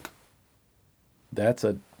 beats. That's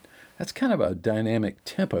kind of a dynamic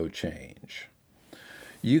tempo change.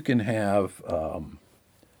 You can have,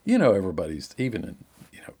 everybody's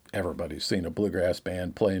seen a bluegrass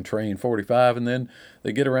band playing Train 45, and then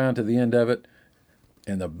they get around to the end of it,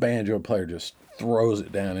 and the banjo player just throws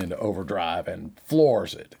it down into overdrive and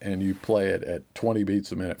floors it, and you play it at 20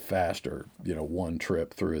 beats a minute faster, one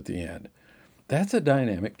trip through at the end. That's a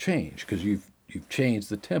dynamic change because you've changed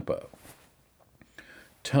the tempo.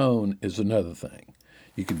 Tone is another thing.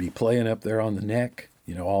 You can be playing up there on the neck,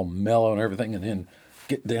 all mellow and everything, and then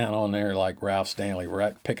get down on there like Ralph Stanley,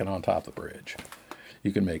 right picking on top of the bridge.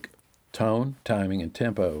 You can make tone, timing, and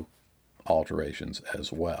tempo alterations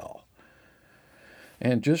as well.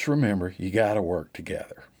 And just remember, you got to work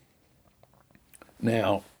together.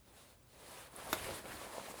 Now,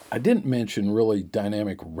 I didn't mention really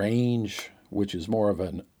dynamic range, which is more of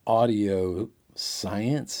an audio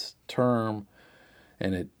science term,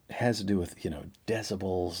 and it has to do with,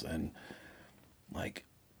 decibels and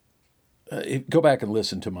go back and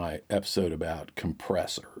listen to my episode about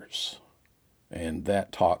compressors, and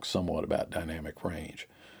that talks somewhat about dynamic range.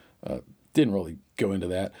 Didn't really go into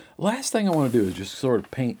that. Last thing I want to do is just sort of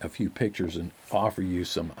paint a few pictures and offer you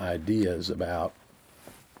some ideas about.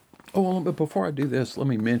 But before I do this, let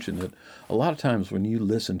me mention that a lot of times when you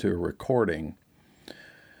listen to a recording,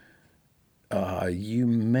 you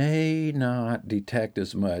may not detect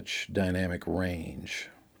as much dynamic range,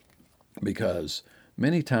 because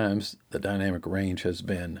many times the dynamic range has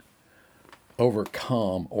been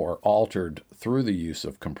overcome or altered through the use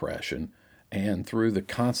of compression and through the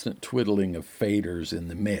constant twiddling of faders in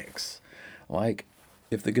the mix. Like,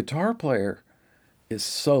 if the guitar player is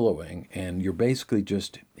soloing and you're basically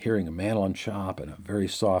just hearing a mandolin chop and a very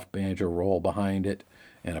soft banjo roll behind it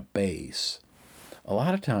and a bass, a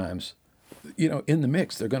lot of times, in the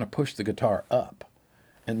mix, they're going to push the guitar up.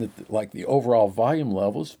 And like the overall volume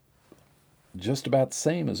level's just about the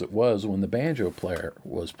same as it was when the banjo player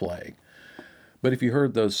was playing. But if you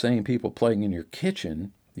heard those same people playing in your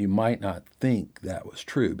kitchen, you might not think that was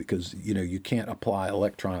true because, you can't apply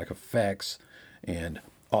electronic effects and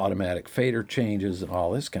automatic fader changes and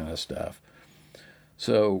all this kind of stuff.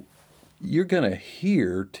 So you're going to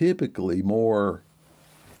hear typically more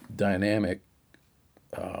dynamic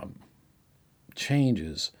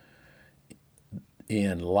changes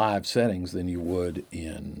in live settings than you would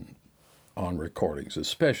on recordings,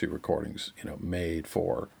 especially recordings, made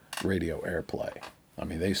for radio airplay. I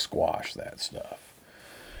mean, they squash that stuff.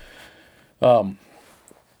 But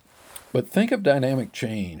think of dynamic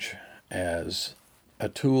change as a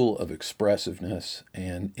tool of expressiveness.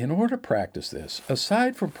 And in order to practice this,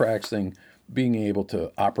 aside from practicing being able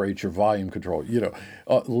to operate your volume control,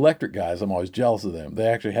 electric guys, I'm always jealous of them. They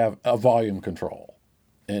actually have a volume control.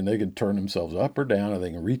 And they can turn themselves up or down, and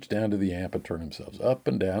they can reach down to the amp and turn themselves up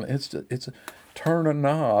and down. It's turn a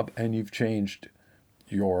knob, and you've changed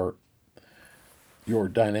your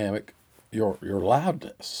dynamic, your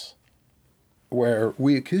loudness. Where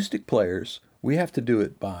we acoustic players, we have to do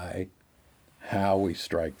it by how we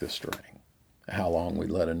strike the string, how long we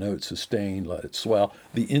let a note sustain, let it swell,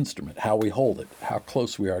 the instrument, how we hold it, how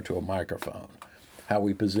close we are to a microphone, how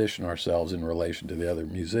we position ourselves in relation to the other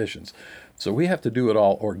musicians. So we have to do it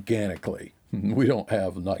all organically. We don't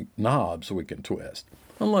have knobs we can twist,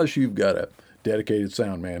 unless you've got a dedicated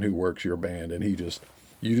sound man who works your band and you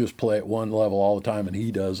just play at one level all the time and he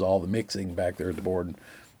does all the mixing back there at the board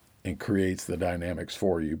and creates the dynamics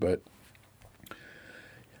for you. But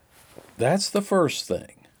that's the first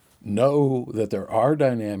thing. Know that there are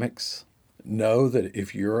dynamics. Know that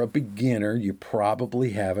if you're a beginner, you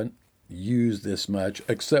probably haven't used this much,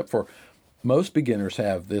 except for most beginners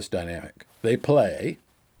have this dynamic. They play,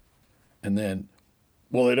 and then,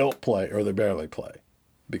 they don't play or they barely play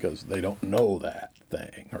because they don't know that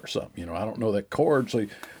thing or something. I don't know that chord. So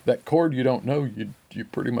that chord you don't know, you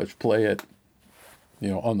pretty much play it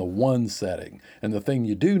on the 1 setting. And the thing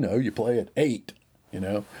you do know, you play at 8,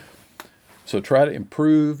 So try to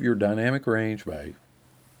improve your dynamic range by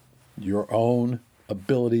your own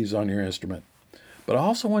abilities on your instrument. But I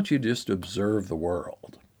also want you just to observe the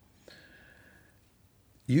world.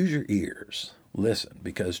 Use your ears. Listen,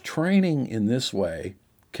 because training in this way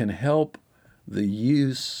can help the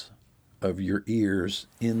use of your ears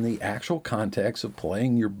in the actual context of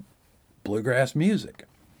playing your bluegrass music.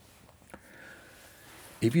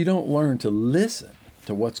 If you don't learn to listen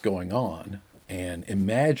to what's going on and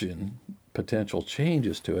imagine potential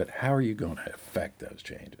changes to it, how are you going to affect those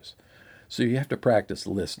changes? So you have to practice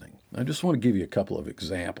listening. I just want to give you a couple of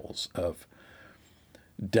examples of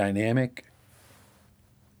dynamics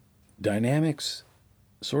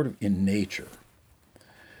sort of in nature.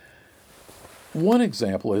 One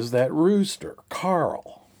example is that rooster,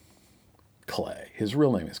 Carl Clay. His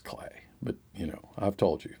real name is Clay, but I've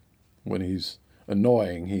told you, when he's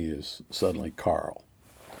annoying, he is suddenly Carl.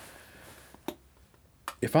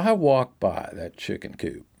 If I walk by that chicken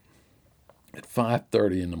coop at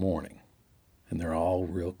 5:30 in the morning and they're all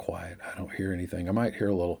real quiet, I don't hear anything. I might hear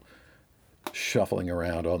a little shuffling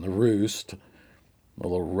around on the roost, a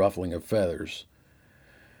little ruffling of feathers.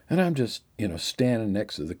 And I'm just, standing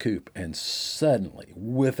next to the coop, and suddenly,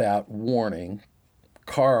 without warning,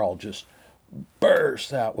 Carl just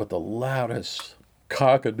bursts out with the loudest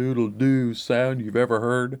cock-a-doodle-doo sound you've ever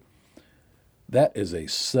heard. That is a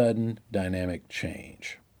sudden dynamic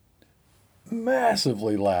change.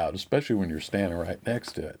 Massively loud, especially when you're standing right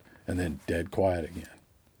next to it, and then dead quiet again.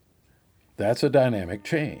 That's a dynamic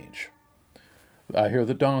change. I hear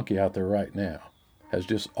the donkey out there right now has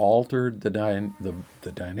just altered the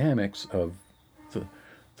dynamics of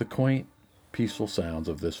the quaint, peaceful sounds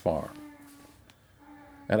of this farm.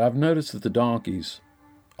 And I've noticed that the donkeys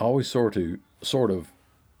always sort of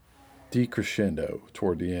decrescendo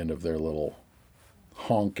toward the end of their little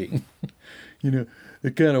honking.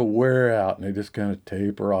 They kind of wear out and they just kind of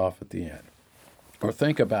taper off at the end. Or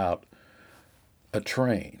think about a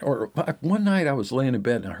train. Or one night I was laying in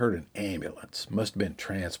bed and I heard an ambulance. Must have been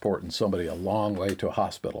transporting somebody a long way to a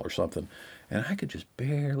hospital or something. And I could just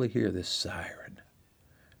barely hear this siren.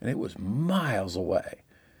 And it was miles away.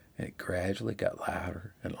 And it gradually got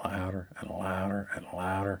louder and louder and louder and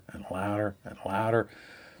louder and louder and louder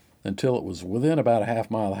until it was within about a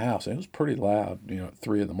half mile of the house. And it was pretty loud, at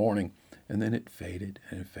 3 a.m. And then it faded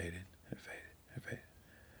and it faded and it faded and it faded.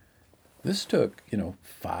 This took,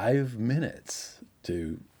 5 minutes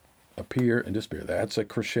to appear and disappear. That's a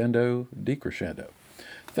crescendo, decrescendo.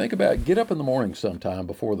 Think about it. Get up in the morning sometime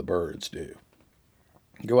before the birds do.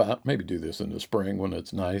 Go out, maybe do this in the spring when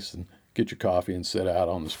it's nice, and get your coffee and sit out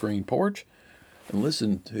on the screen porch and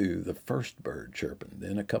listen to the first bird chirping,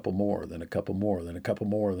 then a couple more, then a couple more, then a couple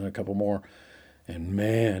more, then a couple more. And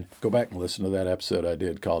man, go back and listen to that episode I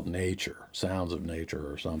did called Nature, Sounds of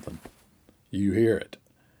Nature or something. You hear it.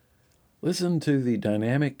 Listen to the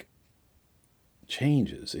dynamic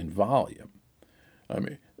changes in volume. I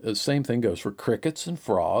mean, the same thing goes for crickets and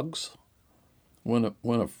frogs. When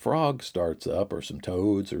a frog starts up, or some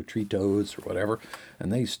toads or tree toads or whatever,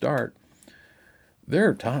 and they start, there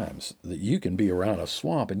are times that you can be around a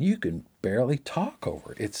swamp and you can barely talk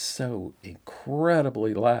over it. It's so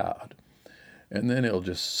incredibly loud. And then it'll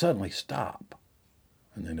just suddenly stop.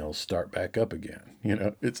 And then it'll start back up again.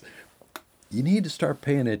 You need to start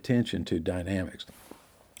paying attention to dynamics.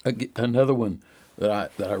 Another one that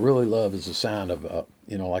I really love is the sound of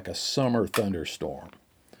like a summer thunderstorm.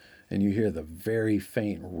 And you hear the very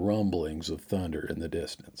faint rumblings of thunder in the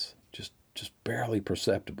distance. Just barely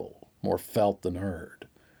perceptible, more felt than heard.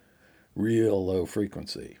 Real low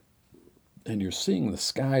frequency. And you're seeing the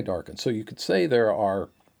sky darken. So you could say there are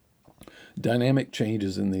dynamic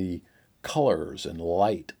changes in the colors and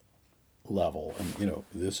light level. And,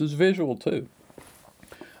 this is visual too.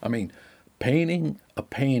 I mean, painting a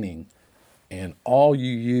painting and all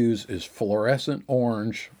you use is fluorescent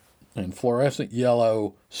orange and fluorescent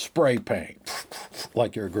yellow spray paint,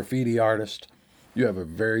 like you're a graffiti artist, you have a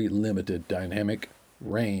very limited dynamic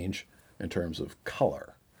range in terms of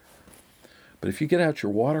color. But if you get out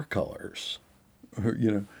your watercolors,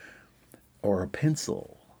 or a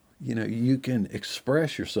pencil, you can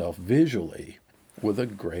express yourself visually with a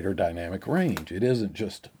greater dynamic range. It isn't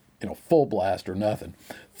just, full blast or nothing.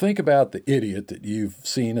 Think about the idiot that you've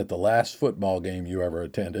seen at the last football game you ever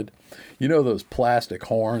attended. You know those plastic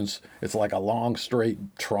horns? It's like a long, straight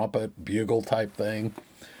trumpet, bugle type thing.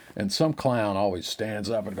 And some clown always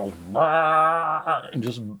stands up and goes, "Bah!" and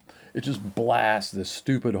it just blasts this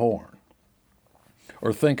stupid horn.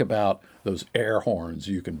 Or think about those air horns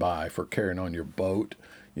you can buy for carrying on your boat,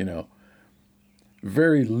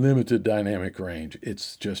 Very limited dynamic range.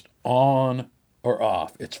 It's just on or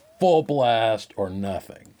off. It's full blast or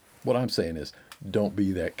nothing. What I'm saying is, don't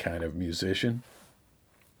be that kind of musician.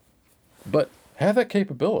 But have that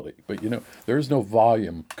capability. But, there is no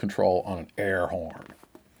volume control on an air horn.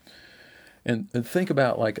 And think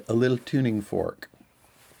about like a little tuning fork.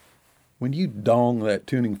 When you dong that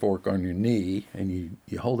tuning fork on your knee and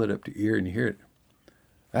you hold it up to your ear and you hear it,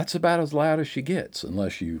 that's about as loud as she gets,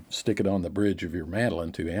 unless you stick it on the bridge of your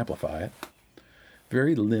mandolin to amplify it.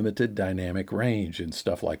 Very limited dynamic range in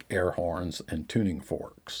stuff like air horns and tuning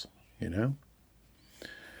forks, But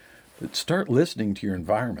start listening to your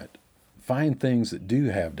environment. Find things that do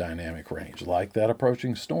have dynamic range, like that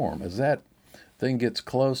approaching storm. As that thing gets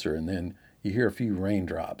closer and then you hear a few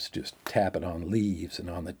raindrops just tapping on leaves and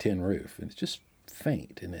on the tin roof, and it's just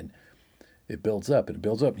faint, and then it builds up and it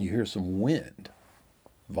builds up, and you hear some wind.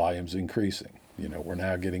 Volume's increasing. We're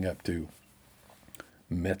now getting up to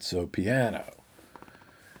mezzo piano.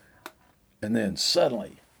 And then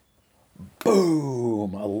suddenly,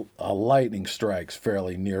 boom, a lightning strikes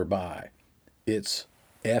fairly nearby. It's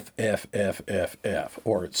F, F, F, F, F,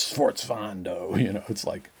 or it's Sforzando, it's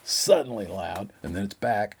like suddenly loud, and then it's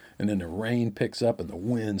back, and then the rain picks up and the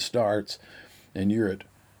wind starts, and you're at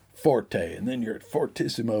forte, and then you're at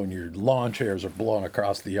fortissimo, and your lawn chairs are blowing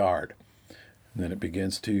across the yard. And then it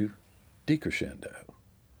begins to decrescendo.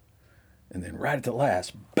 And then right at the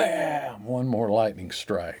last, bam, one more lightning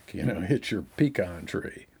strike, hits your pecan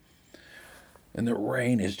tree. And the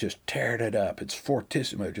rain is just tearing it up. It's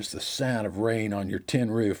fortissimo, just the sound of rain on your tin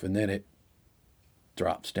roof. And then it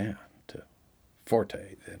drops down to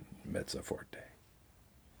forte, then mezzo forte.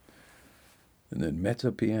 And then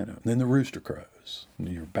mezzo piano. And then the rooster crows. And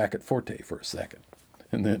you're back at forte for a second.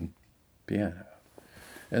 And then piano.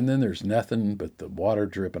 And then there's nothing but the water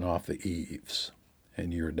dripping off the eaves.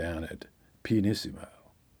 And you're down at pianissimo.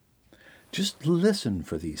 Just listen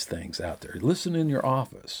for these things out there. Listen in your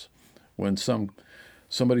office. When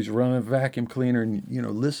somebody's running a vacuum cleaner, and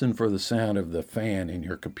listen for the sound of the fan in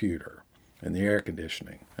your computer and the air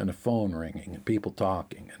conditioning and the phone ringing and people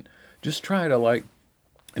talking, and just try to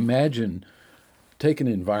imagine, take an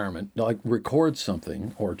environment, record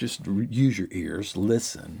something, or just use your ears,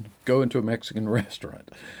 listen, go into a Mexican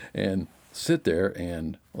restaurant and sit there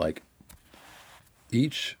and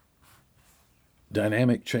each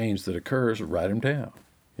dynamic change that occurs, write them down.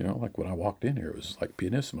 Like when I walked in here, it was like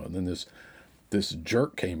pianissimo. And then this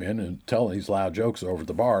jerk came in and telling these loud jokes over at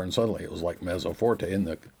the bar, and suddenly it was like mezzo forte, and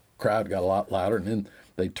the crowd got a lot louder, and then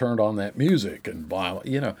they turned on that music, and blah,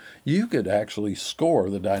 you could actually score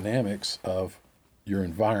the dynamics of your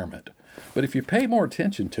environment. But if you pay more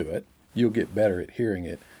attention to it, you'll get better at hearing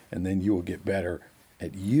it, and then you will get better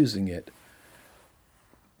at using it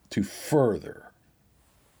to further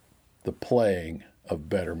the playing of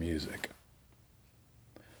better music.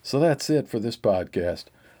 So that's it for this podcast.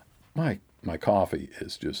 My coffee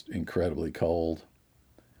is just incredibly cold.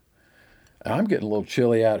 I'm getting a little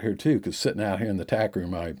chilly out here too, because sitting out here in the tack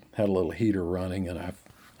room, I had a little heater running, and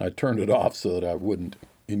I turned it off so that I wouldn't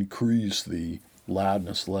increase the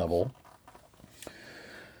loudness level.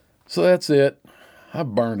 So that's it.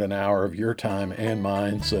 I've burned an hour of your time and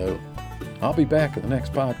mine, so I'll be back at the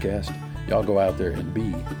next podcast. Y'all go out there and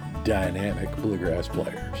be dynamic bluegrass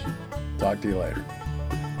players. Talk to you later.